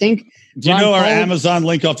was, I think. Do you know our Amazon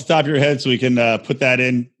link off the top of your head so we can put that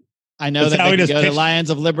in? I know that they can go to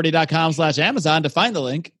lionsofliberty.com/Amazon to find the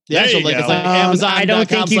link. The actual link is like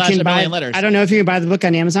Amazon.com/a million letters. I don't know if you can buy the book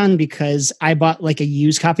on Amazon because I bought like a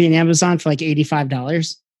used copy on Amazon for like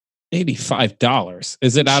 $85. $85.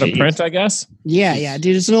 Is it out of print, I guess? Yeah,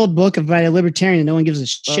 dude. It's an old book by a libertarian and no one gives a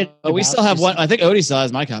shit. But we still have one. I think Odie still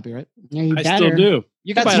has my copy, right? Yeah, you I still do.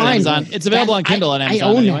 You can buy it on Amazon. It's available on Kindle on Amazon. I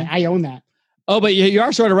own anyway. that. I own that. Oh, but you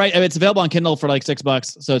are sort of right. It's available on Kindle for like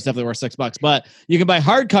 $6, so it's definitely worth $6. But you can buy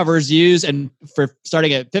hardcovers used and for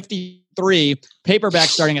starting at $53, paperback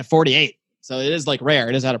starting at $48. So it is like rare.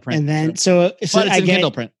 It is out of print. And then, but so it's I in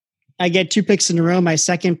Kindle print. I get 2 picks in a row. My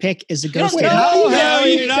second pick is a ghost. Wait, how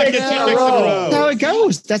you not get 2 picks in a row? That's how it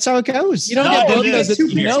goes. That's how it goes. You don't get both of those. Two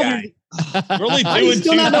picks, guy. We're only I doing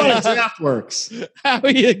still 2 not know how picks. draft works.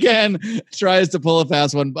 Howie again tries to pull a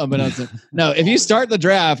fast one unbeknownst to him. No, if you start the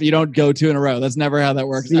draft, you don't go 2 in a row. That's never how that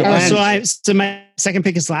works. So my second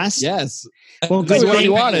pick is last? Yes. Well, This good is what thing.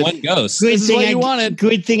 you wanted. One ghost. Good This is thing what you wanted.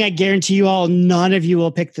 Good thing I guarantee you all, none of you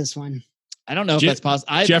will pick this one. I don't know if that's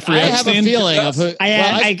possible. Jeffrey I have a Epstein? feeling of who.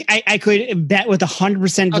 I could bet with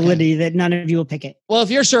 100% validity that none of you will pick it. Well, if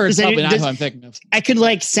you're sure, it's Does probably any- not does- who I'm thinking of. I could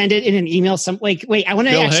like send it in an email. Wait, I want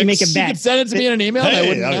to Bill actually Hicks? make a You bet. could send it to me in an email. and I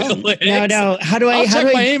wouldn't know. No. How do I'll I? How check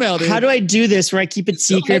do my I? email, dude. How do I do this where I keep it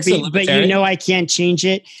secret, Hicks a but you libertarian. know I can't change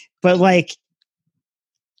it? But like,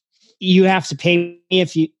 you have to pay me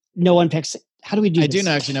if you. No one picks it. How do we do? I this? do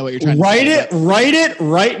actually know what you're trying Write to say. it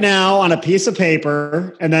right now on a piece of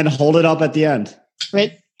paper and then hold it up at the end.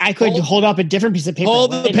 But I could hold up a different piece of paper.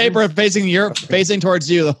 Hold the later. paper facing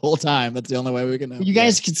towards you the whole time. That's the only way we can know. You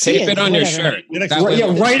guys can see Tape it on your whatever. shirt. That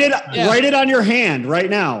way- Write it on your hand right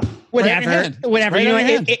now. Whatever. hand. Whatever. Write You it know, on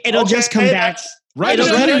your hand. it'll just come back. Write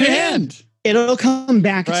it on your hand. It'll come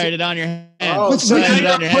back. Write it on your hand. Oh, so Write now it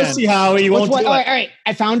you're on your a pussy, hand. Howie. You With won't what, do all it. right, all right.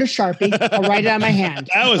 I found a Sharpie. I'll write it on my hand.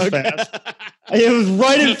 That was fast. It was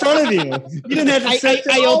right in front of you. You didn't have to sit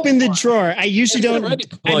I opened the drawer. I usually don't. already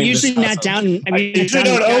I'm pulling usually this not out. down. I mean, usually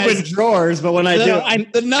don't open drawers, but when I do,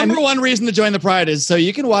 The number one reason to join the Pride is so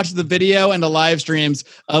you can watch the video and the live streams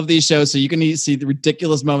of these shows, so you can see the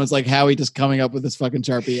ridiculous moments like Howie just coming up with this fucking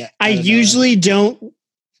Sharpie. I usually don't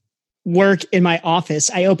work in my office.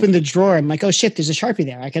 I open the drawer. I'm like, oh shit, there's a Sharpie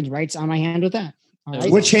there. I could write on my hand with that. All right.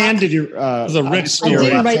 which hand did you? It was a Rick I story.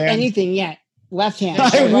 didn't write hand? anything yet. Left hand. I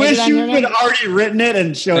Should write wish it on you your had hand? already written it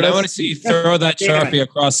and showed And I us. want to see you throw that Damn Sharpie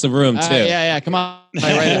across the room too. Yeah. Come on.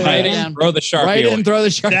 Write it down. Throw the Sharpie Write it away. and throw the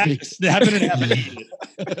Sharpie. Snap it and have it eat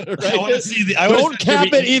it. I want to see the. I Don't want to cap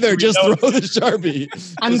it either. Just know- throw the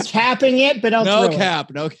Sharpie. I'm capping it, but I'll No throw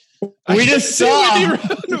cap. No. We just saw.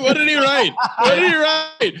 What did he write? What did he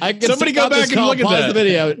write? I can Somebody go stop this back and call, look at pause that. the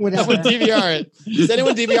video. Whatever. DVR it. Is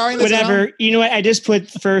anyone DVRing this? Whatever. You know what? I just put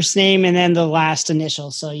first name and then the last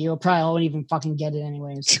initial, so you'll probably won't even fucking get it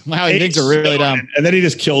anyways. Wow, he thinks are really dumb. And then he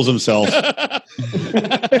just kills himself.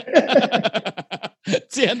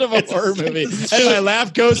 It's the end of a horror movie. And my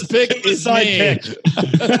laugh ghost pick is Side me. pick.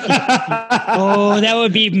 Oh, that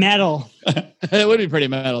would be metal. It would be pretty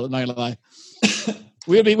metal. I'm not gonna lie.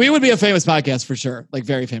 We would be a famous podcast for sure, like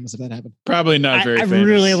very famous if that happened. Probably not very I famous.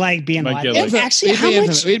 really like being Might live. get It's like- actually, We'd how be much?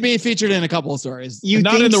 infamous. We'd be featured in a couple of stories. You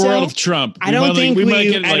not think in the so? world of Trump. I don't think we we. might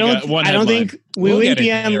get I like don't. a one I don't headline. think we We'll wouldn't get be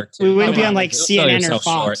a day on. or two. We wouldn't Come be on on, like don't sell CNN or yourself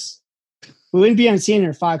Fox. We wouldn't be on CNN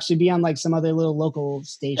or Fox. We'd be on like some other little local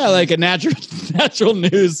station. Yeah, like a natural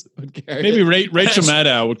news would carry Maybe it. Rachel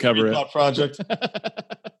Maddow would cover it. Thought Project.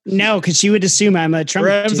 no, because she would assume I'm a Trump.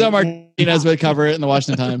 Remzo dude. Martinez would cover it in the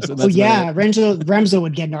Washington Times. and Oh that's yeah, about Remzo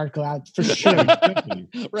would get an article out for sure. it.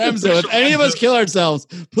 Remzo, if any of us kill ourselves,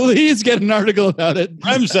 please get an article about it.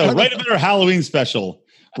 Remzo, write a better Halloween special.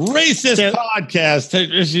 Racist podcast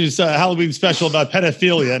issues Halloween special about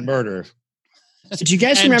pedophilia and murder. Do you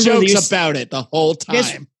guys And remember jokes these? about it the whole You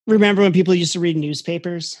guys time. remember when people used to read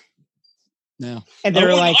newspapers? No. And I they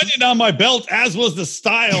were wore an like, onion on my belt, as was the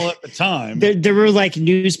style at the time. there were like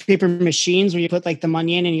newspaper machines where you put like the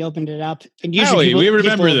money in and you opened it up. And Howie, people- we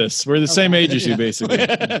remember people- this. We're the same age as you, basically.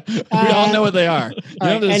 We all know what they are. You don't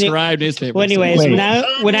have to and it- describe newspapers. Well, anyways,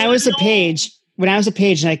 when I was a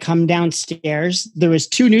page and I come downstairs, there was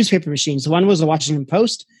 2 newspaper machines. One was the Washington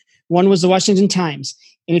Post, one was the Washington Times.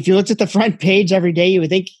 And if you looked at the front page every day, you would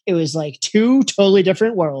think it was like 2 totally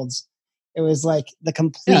different worlds. It was like the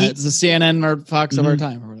complete. Yeah, it's the CNN or Fox of our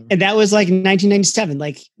time or whatever. And that was like 1997.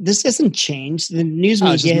 Like, this doesn't change. The news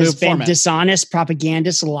Oh, it's media just has moved been format. dishonest,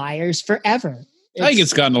 propagandist, liars forever. I think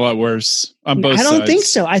it's gotten a lot worse on both I sides. don't think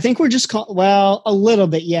so. I think we're just well, a little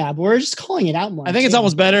bit, yeah, but we're just calling it out more. I think it's too.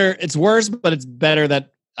 almost better. It's worse, but it's better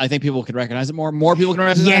that I think people can recognize it more. More people can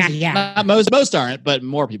recognize it. Yeah. Not most aren't, but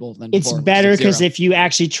more people than It's before. better because 0. if you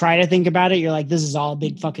actually try to think about it, you're like, this is all a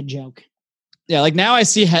big fucking joke. Yeah, like now I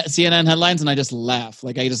see CNN headlines and I just laugh.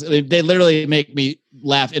 Like they literally make me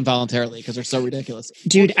laugh involuntarily because they're so ridiculous.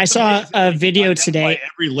 Dude, I saw a video today.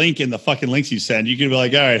 Every link in the fucking links you send, you can be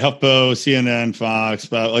like, all right, HuffPo, CNN, Fox.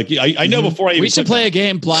 But like, I know before I even We should click play a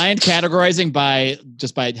game blind categorizing by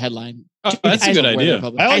headline. Oh, that's a good idea.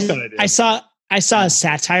 I like that idea. I saw a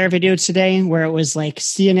satire video today where it was like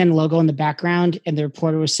CNN logo in the background, and the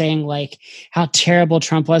reporter was saying like how terrible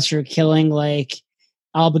Trump was for killing like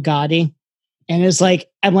al-Baghdadi. And it's like,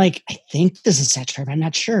 I'm like, I think this is Zach Trevor. I'm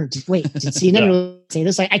not sure. Wait, did CNN really say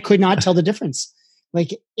this? Like, I could not tell the difference.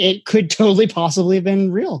 Like, it could totally possibly have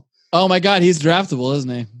been real. Oh my God, he's draftable, isn't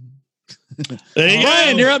he? There you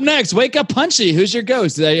Ryan, go. you're up next. Wake up, Punchy. Who's your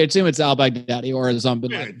ghost? I assume it's Al Baghdadi or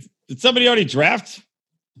something. Did somebody already draft?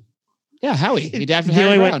 Yeah, Howie. He drafted The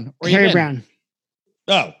Harry only Brown. one- Where you Harry been? Brown,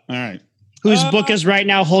 Oh, all right. whose book is right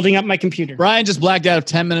now holding up my computer. Ryan just blacked out of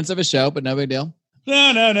 10 minutes of a show, but no big deal.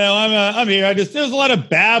 No. I'm here. There's a lot of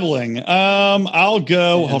babbling. I'll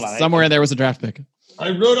go. Hold on. Somewhere in there was a draft pick.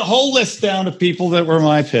 I wrote a whole list down of people that were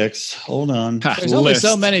my picks. Hold on. There's only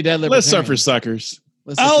so many dead Lists are for libertarians. suckers.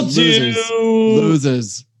 I'll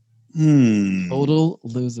losers. do. Total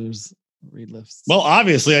losers. Read lists. Well,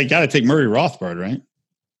 obviously, I got to take Murray Rothbard, right?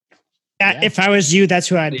 If I was you, that's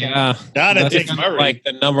who I'd pick. Yeah. Gotta That's take kind of Murray. like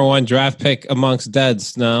the number one draft pick amongst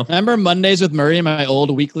deads now. Remember Mondays with Murray in my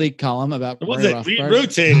old weekly column about What was Murray it? We Rothbard?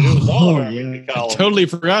 rotated. It was all around the I column. totally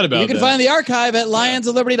forgot about You can that. find the archive at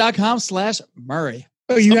lionsofliberty.com/Murray.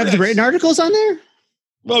 Oh, you have the written articles on there?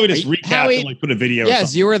 Well, we just recapped Howie- and like put a video.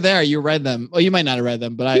 Yes, you were there. You read them. Well, you might not have read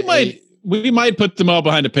them, but we might put them all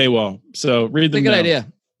behind a paywall. So read it's a them. good now. idea.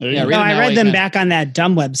 There you Yeah, go. read No, them I now read while them you can. back on that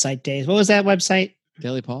dumb website days. What was that website?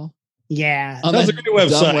 Daily Paul. Yeah. On That was that a great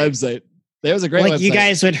dumb website. website. That was a great Like website. you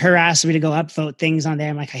guys would harass me to go upvote things on there.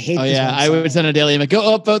 I'm like, I hate Oh this yeah, I website. would send a daily email.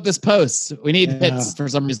 Go upvote this post. We need Yeah. hits for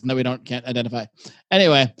some reason that we can't identify.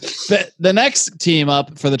 Anyway, the next team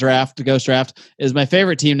up for the draft, the Ghost Draft, is my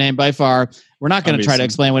favorite team name by far. We're not going to try to Obviously.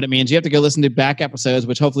 explain what it means. You have to go listen to back episodes,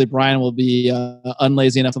 which hopefully Brian will be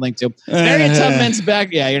unlazy enough to link to. Barry Tubman's back.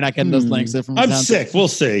 Yeah, you're not getting those links. They're from I'm sound- sick. We'll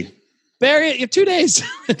see. Barry, you have 2 days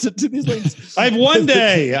to these links. I have one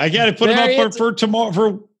day. I got to put them Barry, up for tomorrow,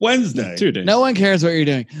 for Wednesday. 2 days. No one cares what you're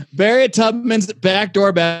doing. Barry Tubman's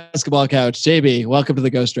backdoor basketball couch. JB, welcome to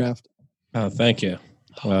the Ghost Draft. Oh, thank you.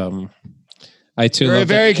 I too You're a love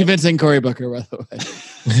very convincing Cory Booker, by the way.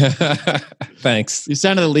 Thanks. You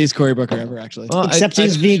sounded the least Cory Booker ever, actually. Well, Except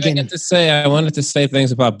he's vegan. I wanted to say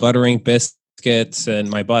things about buttering biscuits and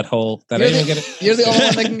my butthole that I didn't get. You're the only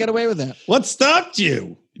one that can get away with that. What stopped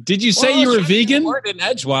you? Did you say you were vegan? Word in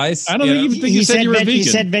edgewise. I don't even think you said you were vegan. He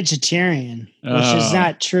said vegetarian, which is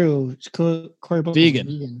not true. Cory Booker Vegan.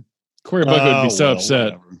 vegan. Cory Booker would be so well, upset.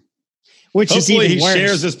 whatever. Which Hopefully is he even worse.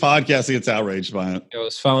 shares this podcast and gets outraged by it. I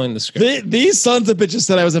was following the script. These sons of bitches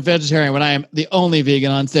said I was a vegetarian when I am the only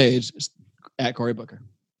vegan on stage at Cory Booker.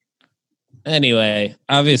 Anyway,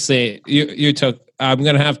 obviously, you took. I'm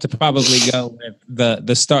gonna have to probably go with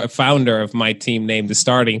the founder of my team named the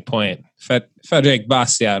starting point, Frederick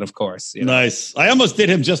Bastiat, of course. You know. Nice. I almost did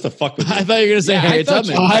him just to fuck with you. I thought you were going to say Yeah, Harry I thought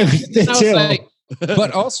Tubman. you- I did I was too. like,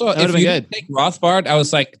 but also, That would've if been you good. take Rothbard, I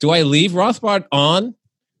was like, do I leave Rothbard on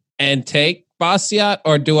and take Bastiat,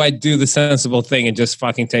 or do I do the sensible thing and just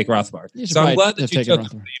fucking take Rothbard? You should So I'm probably glad that have you taken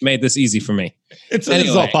took. Rothbard. You made this easy for me. It's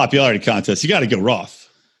Anyway. all popularity contest. You got to go Roth.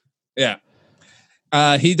 Yeah.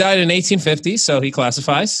 He died in 1850, so he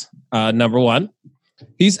classifies. Number one.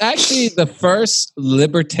 He's actually the first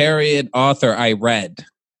libertarian author I read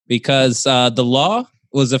because The Law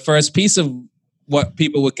was the first piece of what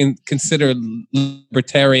people would consider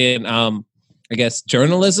libertarian, I guess,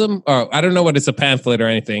 journalism. Or I don't know what it's a pamphlet or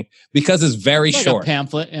anything because it's very It's like short. a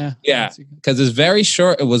pamphlet, yeah. Yeah, because it's very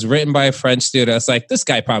short. It was written by a French student. It's like, this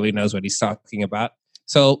guy probably knows what he's talking about.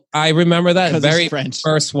 So I remember that 'Cause it's very French.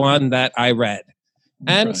 first one that I read.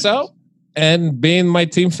 And Right. and being my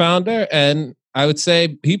team founder, and I would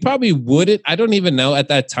say he probably wouldn't. I don't even know at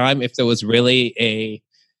that time if there was really a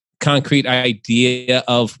concrete idea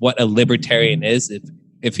of what a libertarian is,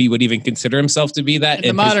 if he would even consider himself to be that. In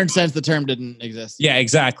the modern sense, the term didn't exist. Yeah,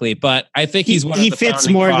 exactly. But I think he's one He of the fits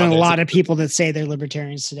founding more than a fathers. lot of people that say they're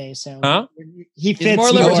libertarians today. So Huh? he He's fits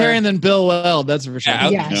more libertarian than Bill Weld, that's for sure.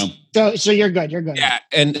 Yeah, Yeah. So you're good. You're good. Yeah,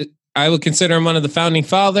 and I would consider him one of the founding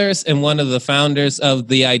fathers and one of the founders of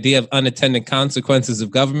the idea of unintended consequences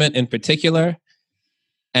of government in particular.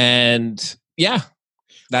 And yeah,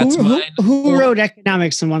 that's mine. Who wrote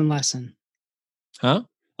economics in one lesson? Huh?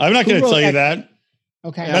 I'm not Who going to wrote tell you that? that.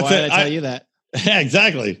 Okay. Yeah, That's why it. did I tell you that? Yeah,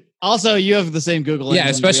 exactly. Also, you have the same Google. Yeah,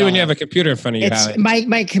 engine especially we when you all have a computer in front of you. It's Howie.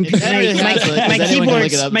 my computer. It's better to have it, 'cause anyone can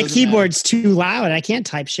look it up, My doesn't keyboard's too loud. I can't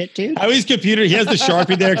type shit, dude. Howie's computer, he has the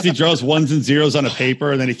Sharpie there because he draws ones and zeros on a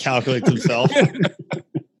paper and then he calculates himself.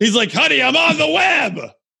 He's like, honey, I'm on the web.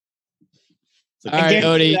 All right,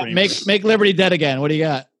 Odie, make Liberty dead again. What do you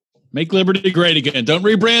got? Make Liberty great again. Don't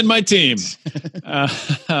rebrand my team.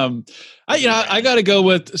 I got to go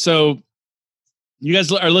with. So you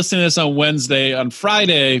guys are listening to this on Wednesday. On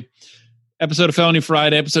Friday, episode of Felony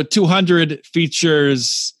Friday, episode 200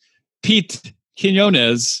 features Pete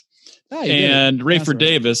Quinones Oh, you did it. and That's Rayford right.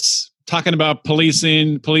 Davis. talking about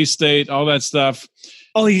policing, police state, all that stuff.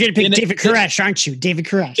 Oh, you're going to pick David Koresh, aren't you? David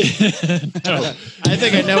Koresh. No. I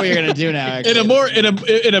think I know what you're going to do now. Actually.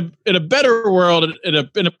 In a better world, in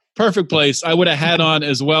a perfect place, I would have had on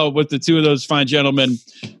as well with the two of those fine gentlemen,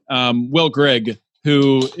 Will Grigg,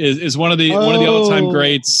 who is one of the all-time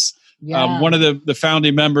greats, one of the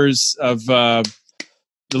founding members of the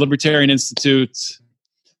Libertarian Institute.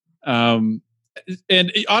 And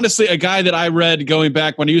honestly, a guy that I read going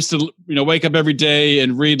back when I used to, wake up every day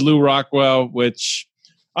and read Lou Rockwell, which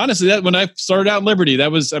honestly, that when I started out in Liberty,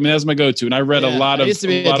 that was my go-to. And I read a lot of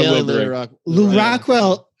Lou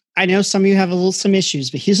Rockwell. I know some of you have some issues,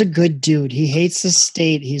 but he's a good dude. He hates the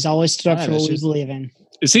state. He's always stood up for what we believe in.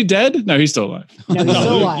 Is he dead? No, he's still alive. No, he's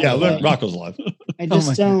still alive. Yeah, Rocco's alive. I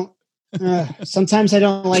just don't. Sometimes I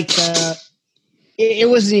don't like the. It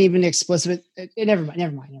wasn't even explicit. Never mind.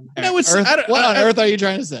 No, what on earth are you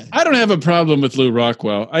trying to say? I don't have a problem with Lou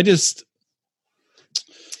Rockwell. I know.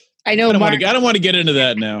 I don't want to get into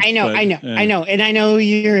that now. I know, and I know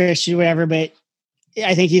your issue, whatever. But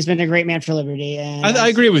I think he's been a great man for liberty. And I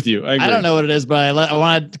agree with you. I don't know what it is, but I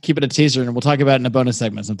want to keep it a teaser, and we'll talk about it in a bonus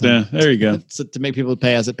segment sometime. Yeah, there you go. To make people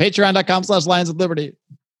pay us at patreon.com/Lions of Liberty.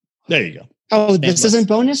 There you go. Oh, this isn't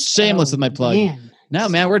bonus? Shameless with my plug. Man. No,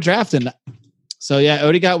 man, we're drafting. So yeah,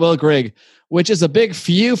 Odie got Will Grigg, which is a big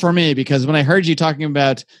few for me because when I heard you talking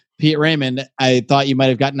about Pete Raymond, I thought you might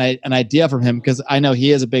have gotten an idea from him because I know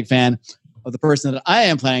he is a big fan of the person that I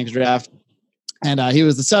am planning to draft. And he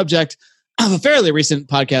was the subject of a fairly recent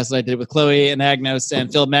podcast that I did with Chloe and Agnos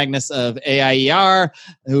and Phil Magnus of AIER,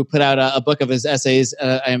 who put out a book of his essays.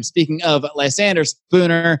 I am speaking of Lysander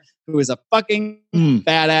Spooner, who is a fucking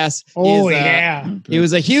badass. He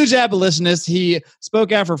was a huge abolitionist. He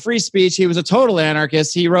spoke out for free speech. He was a total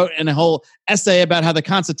anarchist. He wrote in a whole essay about how the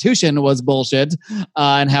Constitution was bullshit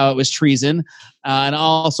and how it was treason and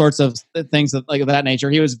all sorts of things of that nature.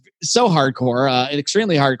 He was so hardcore,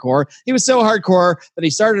 extremely hardcore. He was so hardcore that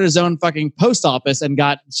he started his own fucking post office and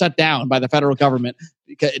got shut down by the federal government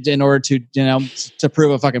in order to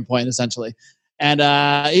prove a fucking point, essentially. And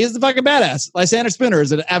he's the fucking badass. Lysander Spooner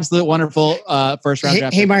is an absolute wonderful first round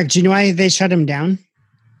draft. Hey, Mark, do you know why they shut him down?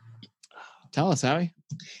 Tell us, Howie.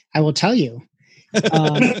 I will tell you.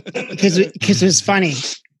 Because it was funny.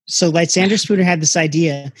 So Lysander Spooner had this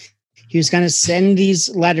idea. He was going to send these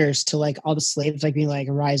letters to all the slaves, being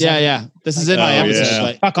rise up. Yeah. This is in my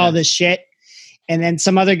episode. Fuck all this shit. And then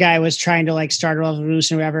some other guy was trying to start a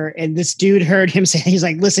revolution or whatever. And this dude heard him say, he's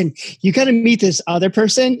like, listen, you got to meet this other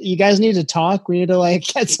person. You guys need to talk. We need to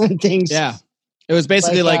get some things. Yeah. It was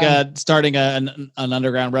basically starting an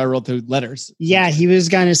underground railroad through letters. Yeah. He was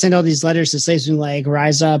going to send all these letters to slaves and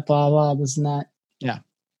rise up, blah, blah, this and that. Yeah.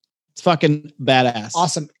 It's fucking badass.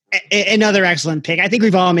 Awesome. Another excellent pick. I think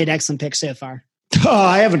we've all made excellent picks so far. Oh,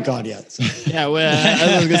 I haven't gone yet. Yeah. Well,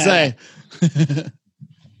 I was going to say.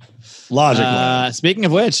 Logically. Speaking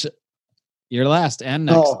of which, you're last and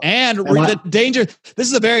next. And the danger. This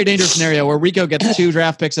is a very dangerous scenario where Rico gets 2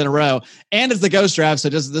 draft picks in a row, and it's the ghost draft. So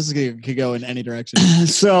this could go in any direction.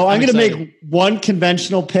 So I'm going to make one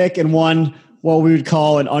conventional pick and one what we would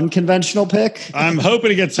call an unconventional pick. I'm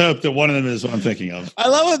hoping against hope that one of them is what I'm thinking of. I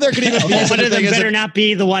love that there could even be one of them better not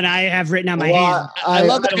be the one I have written on my hand. I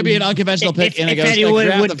love that could be an unconventional pick. If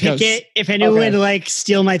anyone would pick it, if anyone would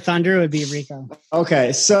steal my thunder, it would be Rico.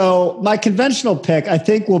 Okay, so my conventional pick, I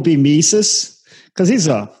think, will be Mises because he's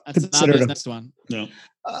considered next one. No.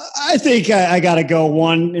 I think I got to go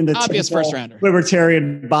one in the obvious first rounder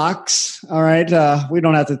libertarian box. All right, we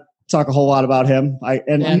don't have to talk a whole lot about him.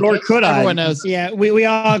 Nor could I. Everyone knows. Yeah, we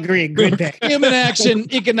all agree. Good pick. Human action,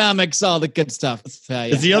 economics, all the good stuff.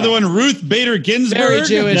 Is the other one Ruth Bader Ginsburg? Very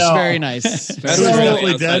Jewish, very nice.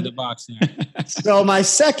 Definitely dead. The box So my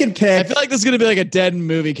second pick. I feel like this is going to be like a dead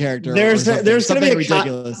movie character. There's going to be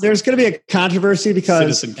ridiculous. There's going to be a controversy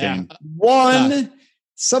because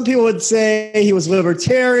some people would say he was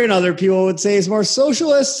libertarian. Other people would say he's more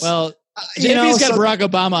socialist. Well, JP's got Barack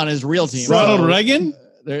Obama on his real team. Ronald Reagan?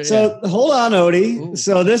 Hold on, Odie. Ooh.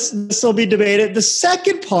 So this will be debated. The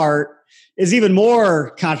second part is even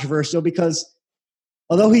more controversial because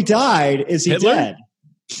although he died, is he Hitler? dead?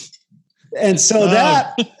 And so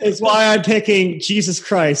that is why I'm picking Jesus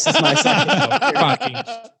Christ as my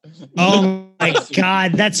second. Oh my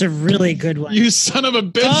God, that's a really good one. You son of a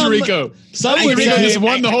bitch, Rico. Rico just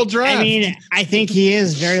won the whole draft. I mean, I think he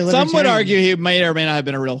is very libertarian. Some would argue he may or may not have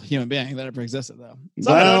been a real human being that ever existed, though.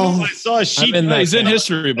 I saw a sheet. He's in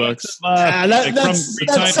history books.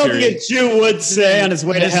 That's something a Jew would say on his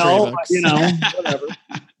way to hell. Whatever.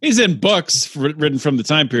 He's in books written from the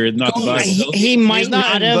time period, not the Bible. He might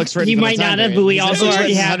not have. He might not have, but we also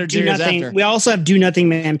already have do nothing. After. We also have do nothing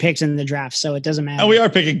man picks in the draft, so it doesn't matter. And we are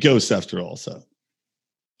picking ghosts after all, so.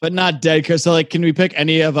 But not dead. So, like, can we pick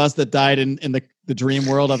any of us that died in the dream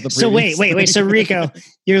world of the previous? So wait. So Rico,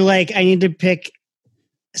 you're like, I need to pick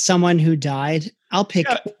someone who died. I'll pick.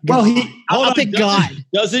 I'll pick God.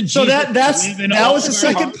 Doesn't So Jesus that was the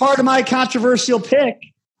second part of my controversial pick,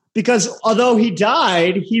 because although he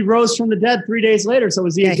died, he rose from the dead 3 days later. So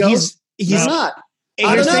was he a ghost? He's not.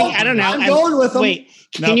 I don't know. I'm going with him. Wait,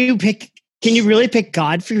 can you really pick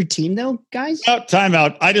God for your team though, guys? Oh, time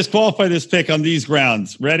out. I disqualify this pick on these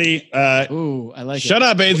grounds. Ready? Ooh, I like it. Shut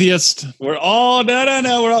up, atheist. We're all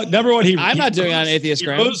no. We're all number one. I'm not doing it on atheist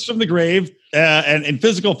ground. He rose from the grave and in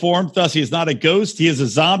physical form. Thus, he is not a ghost. He is a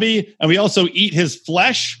zombie, and we also eat his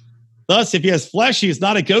flesh. Thus, if he has flesh, he is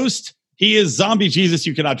not a ghost. He is zombie Jesus.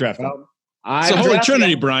 You cannot draft him. It's a Holy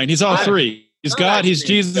Trinity, Brian. He's all three. He's God, he's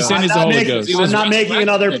Jesus, and he's the Holy Ghost. I'm not making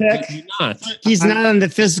another pick. He's not on the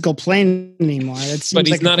physical plane anymore. But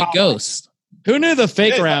he's not a ghost. Who knew the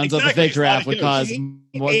fake rounds of the fake draft would cause?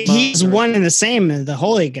 He's one and the same as the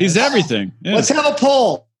Holy Ghost. He's everything. Yeah. Let's have a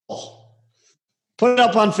poll. Put it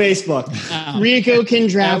up on Facebook. Rico can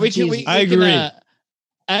draft. I agree.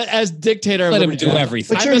 As dictator, let him do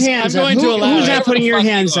everything. Put your hands up. Who's not putting your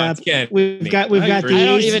hands up? We've got the I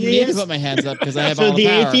don't even need to put my hands up because I have all the the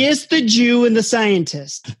power. atheist, the Jew, and the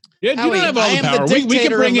scientist. Yeah, you don't have all the power. We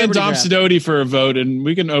can bring in Dom Sidoti for a vote, and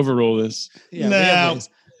we can overrule this. Yeah, no.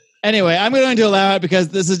 Anyway, I'm going to allow it because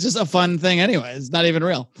this is just a fun thing. Anyway, it's not even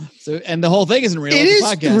real. So, and the whole thing isn't real. It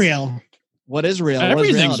is real. What is real?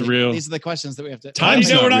 Everything's real. These are the questions that we have to. Time's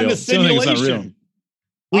not real. Simulation.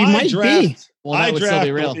 We might be. Well, that would still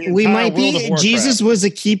be real. We might be. Jesus was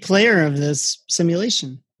a key player of this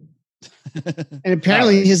simulation. And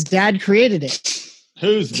apparently his dad created it.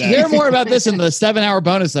 Who's that? Hear more about this in the 7-hour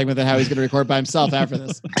bonus segment that Howie's going to record by himself after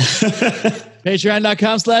this.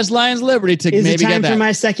 Patreon.com/Lions Liberty to Is maybe it time get that. for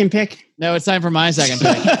my second pick? No, it's time for my second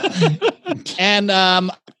pick. And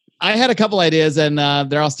I had a couple ideas and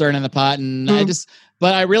they're all stirring in the pot. And I How is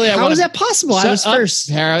that possible? I was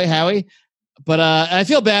first. Howie. But I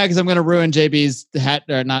feel bad because I'm going to ruin JB's hat.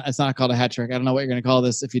 Or not, it's not called a hat trick. I don't know what you're going to call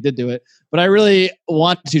this if you did do it. But I really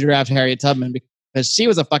want to draft Harriet Tubman because she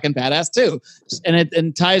was a fucking badass too. And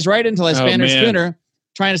it ties right into like Spanner Spooner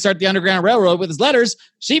trying to start the Underground Railroad with his letters.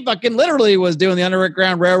 She fucking literally was doing the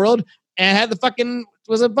Underground Railroad and had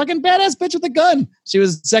was a fucking badass bitch with a gun. She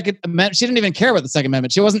was Second Amendment. She didn't even care about the Second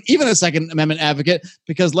Amendment. She wasn't even a Second Amendment advocate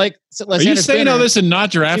because Are you saying all this and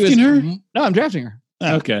not drafting her? No, I'm drafting her.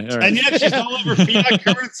 Okay. All right. And yet she's all over fiat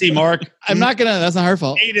currency, Mark. I'm not going to, that's not her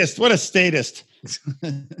fault. Statist. What a statist.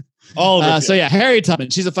 So yeah, Harriet Tubman.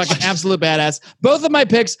 She's a fucking absolute badass. Both of my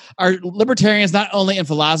picks are libertarians, not only in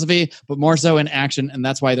philosophy, but more so in action. And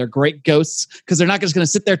that's why they're great ghosts, because they're not just going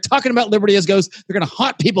to sit there talking about liberty as ghosts. They're going to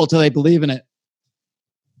haunt people till they believe in it.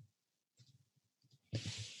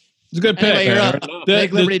 It's a good pick.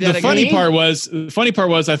 Anyway, the funny part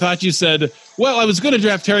was I thought you said, well, I was going to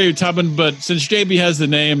draft Harriet Tubman, but since JB has the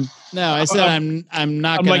name. No, I said I'm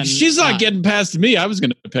not I'm like, she's not getting past me. I was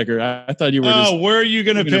going to pick her. I thought you were where are you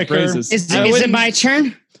going to pick her? Is it my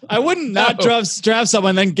turn? I wouldn't draft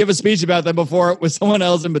someone, then give a speech about them before with someone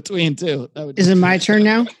else in between too. Is it my turn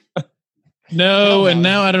now? No, and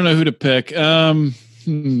now I don't know who to pick.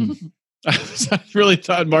 I really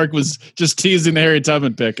thought Mark was just teasing the Harriet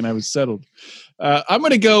Tubman pick, and I was settled. I'm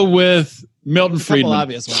going to go with Milton Friedman.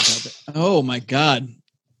 Obvious ones. Oh my God,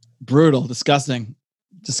 brutal, disgusting.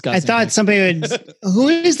 I thought somebody would. Who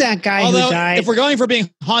is that guy who died? If we're going for being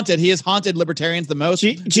haunted, he has haunted libertarians the most.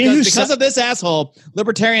 Because of this asshole,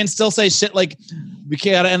 libertarians still say shit like, "We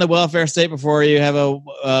gotta end the welfare state before you have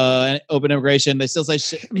an open immigration." They still say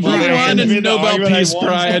shit. He won a Nobel Peace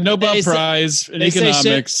Prize, Prize in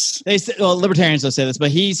economics. Libertarians don't say this,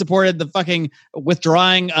 but he supported the fucking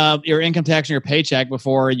withdrawing your income tax and your paycheck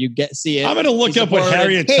before you see it. I'm going to look up what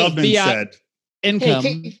Harriet Tubman said.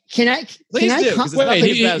 Income. Can I?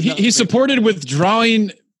 He supported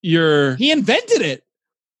withdrawing your. He invented it.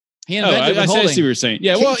 I see what you're saying.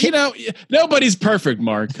 Yeah, well, nobody's perfect,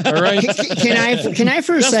 Mark. All right. Can I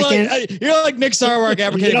for a second? You're like Nick Sarwark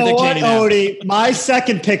advocating. You know what, Odie? My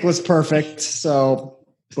second pick was perfect. So,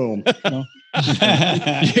 boom.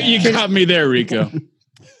 You got me there, Rico.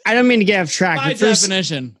 I don't mean to get off track. By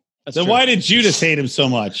definition. So why did Judas hate him so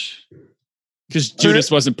much? Because Judas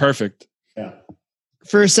wasn't perfect. Yeah.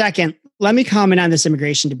 For a second, let me comment on this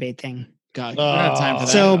immigration debate thing. God, we don't have time for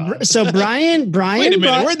that. So Brian. Wait a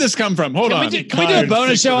minute, where'd this come from? Hold on. Can we do a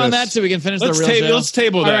bonus show on that so we can finish the real show? Let's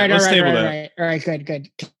table that. All right, good.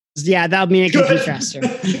 Yeah, that'll mean it can be faster.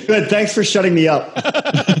 Good. Thanks for shutting me up.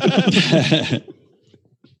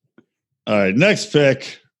 All right, next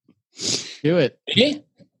pick. Do it. Me?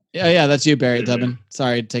 Yeah, that's you, Barry Tubman.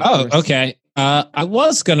 Sorry to take Oh, first. okay. I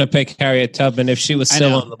was gonna pick Harriet Tubman if she was I still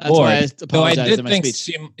know. on the That's why I board. Though I apologized did in my think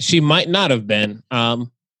speech. she might not have been.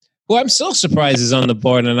 Who I'm still surprised is on the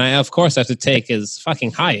board, and I of course have to take is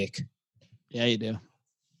fucking Hayek. Yeah, you do.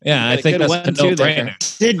 Yeah, I Got a think good that's a 1-2 there.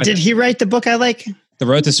 no-brainer. Did he write the book I like? The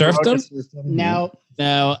Road to Serfdom. No.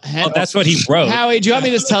 No. Oh, that's what he wrote. Howie, do you want me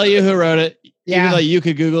to just tell you who wrote it? Yeah. Even though you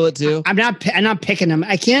could Google it too. I'm not picking him.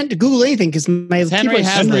 I can't Google anything because my Henry keyboard's-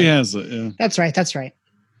 has Henry it. has it. Yeah. That's right.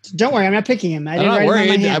 Don't worry, I'm not picking him. I I'm didn't not write him on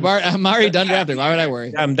worried. my hand. I'm already done drafting. Why would I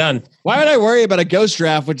worry? I'm done. Why would I worry about a ghost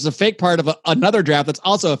draft, which is a fake part of another draft that's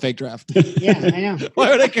also a fake draft? Yeah, I know. Why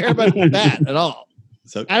would I care about that at all?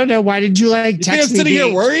 I don't know. Why did you You think I'm text me? sitting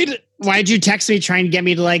here worried? Why did you text me trying to get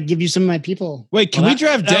me to give you some of my people? Wait, can Well, we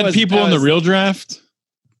draft that dead was- people that in the was- real draft?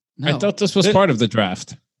 No. I thought this was part of the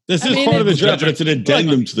draft. This I is mean, part of the it's- draft, but it's an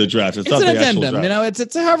addendum to the draft. It's It's not an the actual addendum. draft. You know,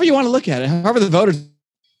 it's however you want to look at it. However the voters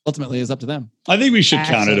ultimately is up to them. I think we should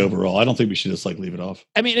count it Excellent. overall. I don't think we should just leave it off.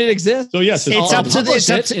 I mean, it exists. So yes, It's I'll up to the publish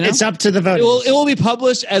it, you know? it's up to the voters. It will be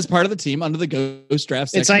published as part of the team under the ghost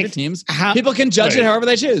draft section It's like of the teams. how, People can judge it however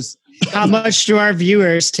they choose. how much do our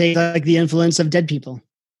viewers take the influence of dead people?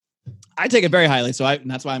 I take it very highly, so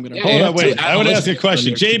that's why I'm going to. Hold on, wait. I want to ask you a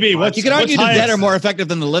question, JB. What's You could argue what's the dead Hayek's- are more effective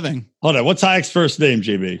than the living. Hold on. What's Hayek's first name,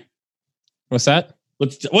 JB? What's that?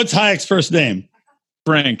 What's Hayek's first name?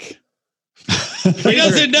 Frank. He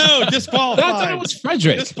doesn't know. I Disqualified. thought it was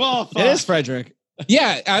Frederick. Disqualified. It is Frederick.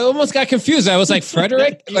 Yeah, I almost got confused. I was like,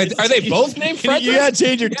 Frederick? Like, are they both named Frederick? You gotta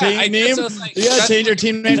change your team I name. guess I was like, You gotta that's- change your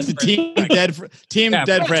team name to Team Dead. Team Yeah,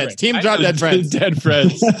 Dead Frederick. Friends. Team I Drop know. Dead Friends. Dead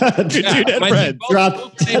Freds. Two Dead my Friends. both- Drop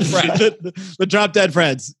both named Fred. The Drop Dead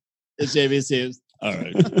Friends. Is JB's teams. All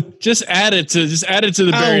right. Just add it to the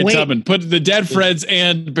Barry wait. Tubman. Put the Dead Freds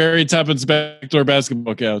and Barry Tubman's backdoor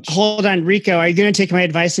basketball couch. Hold on, Rico. Are you going to take my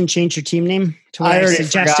advice and change your team name to what I I already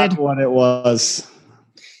suggested? forgot what it was.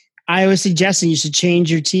 I was suggesting you should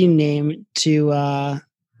change your team name to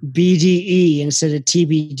BDE instead of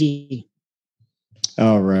TBD,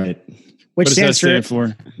 All right. which What does that stands for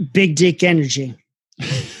stand for? Big Dick Energy.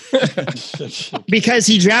 Because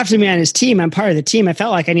he drafted me on his team. I'm part of the team. I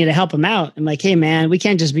felt like I need to help him out. I'm like, hey, man, we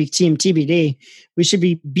can't just be Team TBD. We should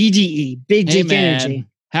be BDE, Big Hey, Dick man. Energy.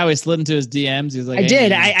 How he slid into his DMs. He's like, I hey, did.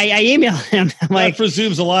 man. I emailed him. I'm That like,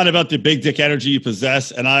 presumes a lot about the big dick energy you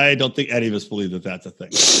possess, and I don't think any of us believe that that's a thing.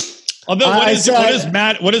 Although, I what said- is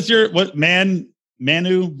Matt? What is your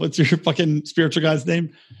Manu? What's your fucking spiritual guy's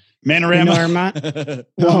name? Manorama.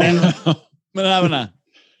 Norma. Phenomena.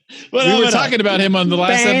 We were talking about him on the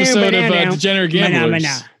last episode of Degenerate Gamblers.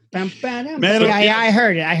 Yeah, I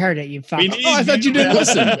heard it. I heard it. You fuck. We need- Oh, I thought you didn't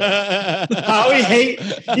listen. Oh, he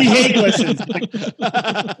hate listens.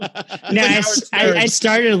 No, I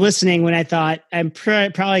started listening when I thought I'm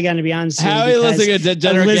probably going to be on soon. How he because listening to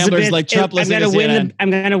Degenerate Gamblers like Trump listening to CNN. I'm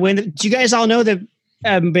going to win. Do you guys all know that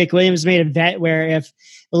Mick Williams made a bet where if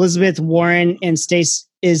Elizabeth Warren and Stacey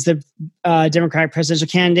is the Democratic presidential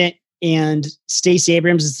candidate and Stacey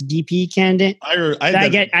Abrams is the DP candidate,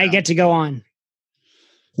 I get to go on.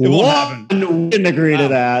 It won't happen. We didn't agree to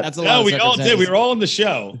that. That's a lot. No, of we all did. We circumstances. were all on the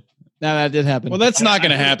show. No, that did happen. Well, that's not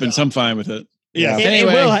going to happen, so I'm fine with it. Yeah.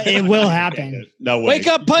 Anyway. It will happen. No way. Wake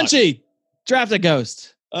up, Punchy. Draft a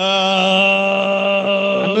ghost.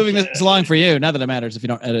 I'm moving this along for you. Not that it matters if you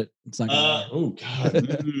don't edit. It's not gonna matter. Oh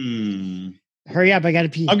God. Hurry up! I got to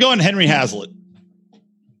pee. I'm going Henry Hazlitt.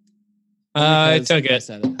 I took it.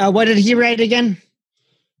 Said it. What did he write again?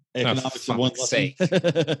 Economics of one lesson.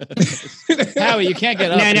 Howie, you can't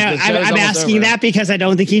get up. No, because the show's I'm almost asking over. that because I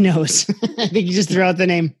don't think he knows. I think you just threw out the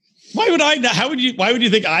name Why would I know? Why would you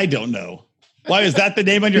think I don't know? Why is that the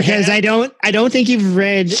name on your because hand? I don't think you've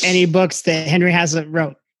read any books that Henry Hazlitt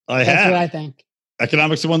wrote. I That's have. what I think.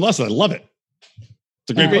 Economics of one lesson. I love it.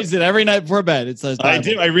 It's a great He book. reads it every night before bed. It says I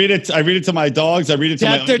do. I read it to my dogs. I read it to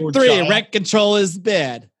my Chapter unborn 3, child. rent control is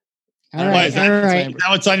bad. All Why right, is that? all right.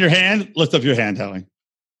 Now it's on your hand. Lift up your hand, Howie.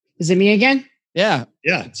 Is it me again? Yeah,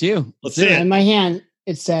 Yeah. it's you. Let's see On it. my hand,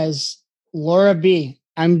 it says Laura B.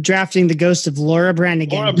 I'm drafting the ghost of Laura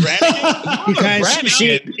Branigan. Laura Branigan? because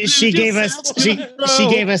she gave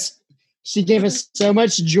us so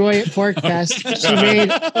much joy at Porkfest. She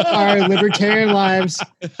made our libertarian lives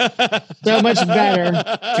so much better.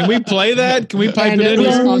 Can we play that? Can we pipe And it it in?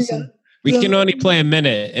 was here? awesome. We can only play a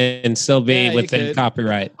minute and still be Yeah, you within could.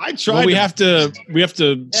 copyright. I tried. Well, we have to Yeah,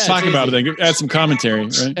 talk it's about easy. it. Then add some commentary,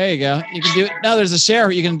 right? There you go. You can do it. No, there's a share.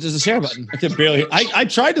 There's a share button. I can barely. I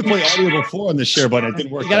tried to play audio before on the share button. It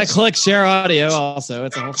didn't work. You got to click share audio also.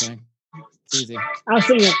 It's a whole thing. It's easy. I'll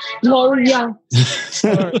sing it. Gloria.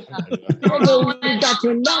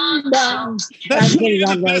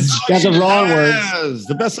 That's a wrong word. Yes,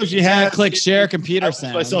 the best song you You got had. to click share computer My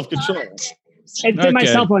sound. self control. It's in my Okay.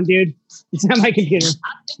 cell phone, dude. It's not my computer.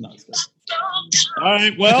 All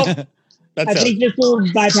right. Well, that's I think this will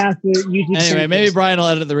bypass the YouTube. Anyway, censors. maybe Brian will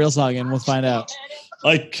edit the real song in. We'll find out.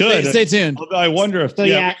 I could. Stay tuned. Although I wonder if. So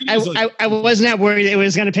yeah, I wasn't that worried it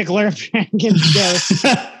was going to pick Lurpan's ghost.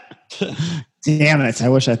 Damn it! I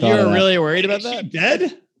wish I thought You of were that. really worried about that? dead.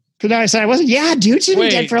 Because no, I said I wasn't. Yeah, dude, she's been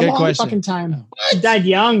Wait, dead for a good long question. fucking time. She died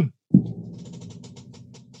young.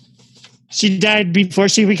 She died before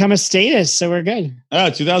she became a status, so we're good.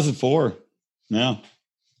 2004. No.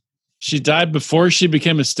 She died before she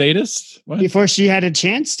became a statist. What? Before she had a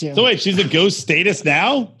chance to. So wait, she's a ghost status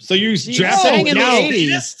now. So you She drafted sang in the no.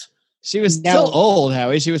 80s. She was No. still old,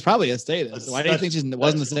 Howie. She was probably a status. Why do you think she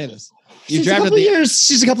wasn't a status? You drafted the.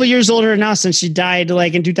 She's a couple of years older now since she died,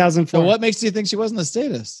 like in 2004. So what makes you think she wasn't a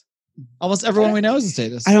status? Almost everyone we know is a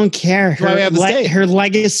status. I don't care. That's why we have the state. Her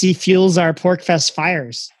legacy fuels our Porkfest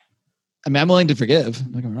fires. I mean, I'm willing to forgive.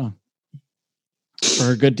 Don't get me wrong. For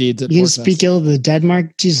her good deeds at You can Porkfest. speak ill of the dead,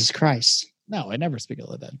 Mark? Jesus Christ. No, I never speak ill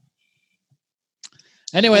of that.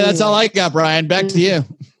 Anyway, that's all I got, Brian. Back to you.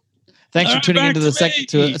 Thanks for tuning into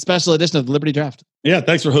to a special edition of the Liberty Draft. Yeah,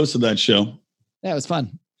 thanks for hosting that show. Yeah, it was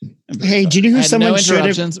fun. Hey, do you know who I had someone no should have?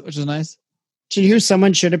 interruptions, which was nice. Do you know who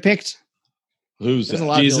someone should have picked? Who's There's a that?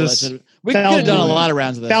 lot of people that Jesus. should. We could have done a lot of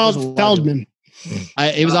rounds of this. There's a lot of Feldman. people.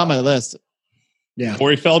 He was on my list.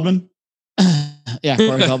 Corey Feldman? Yeah,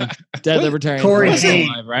 Corey Feldman, dead libertarian. Corey He's Haim.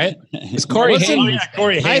 alive, right? Is Corey Haim?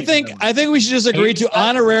 Corey I think we should just agree to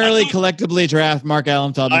honorarily collectively draft Mark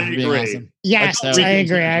Allen Feldman I for being agree. awesome. Yes, So- I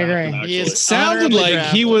agree. He It is sounded honorably like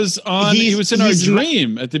drafted. he was on. He was in our he's my-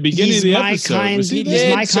 dream at the beginning of He's the my episode. kind. Was he He's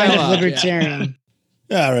there? my show kind of up, libertarian.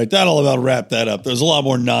 All right, that'll about wrap that up. There's a lot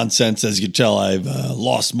more nonsense, as you can tell. I've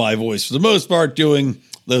lost my voice for the most part doing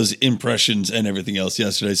those impressions and everything else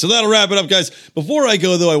yesterday. So that'll wrap it up, guys. Before I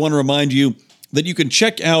go, though, I want to remind you that you can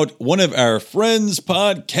check out one of our friends'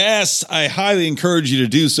 podcasts. I highly encourage you to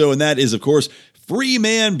do so, and that is, of course, Free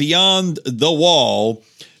Man Beyond the Wall.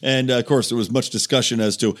 And, of course, there was much discussion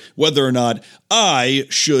as to whether or not I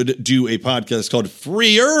should do a podcast called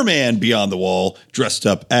Freer Man Beyond the Wall, dressed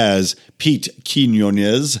up as Pete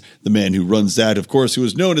Quinones, the man who runs that, of course, who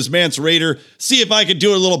is known as Mance Raider. See if I could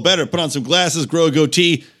do it a little better. Put on some glasses, grow a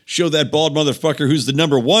goatee, show that bald motherfucker who's the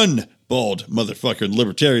number one bald motherfucker in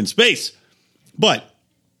libertarian space. But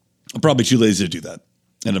I'm probably too lazy to do that.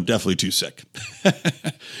 And I'm definitely too sick.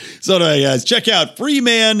 So anyway, guys, check out Free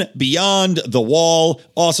Man Beyond the Wall.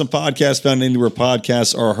 Awesome podcast found anywhere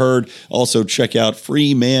podcasts are heard. Also check out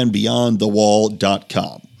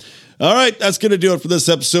freemanbeyondthewall.com. All right, that's going to do it for this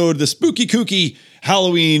episode, the Spooky Kooky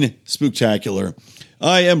Halloween Spooktacular.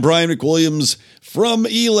 I am Brian McWilliams from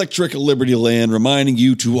Electric Liberty Land, reminding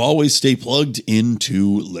you to always stay plugged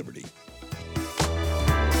into Liberty.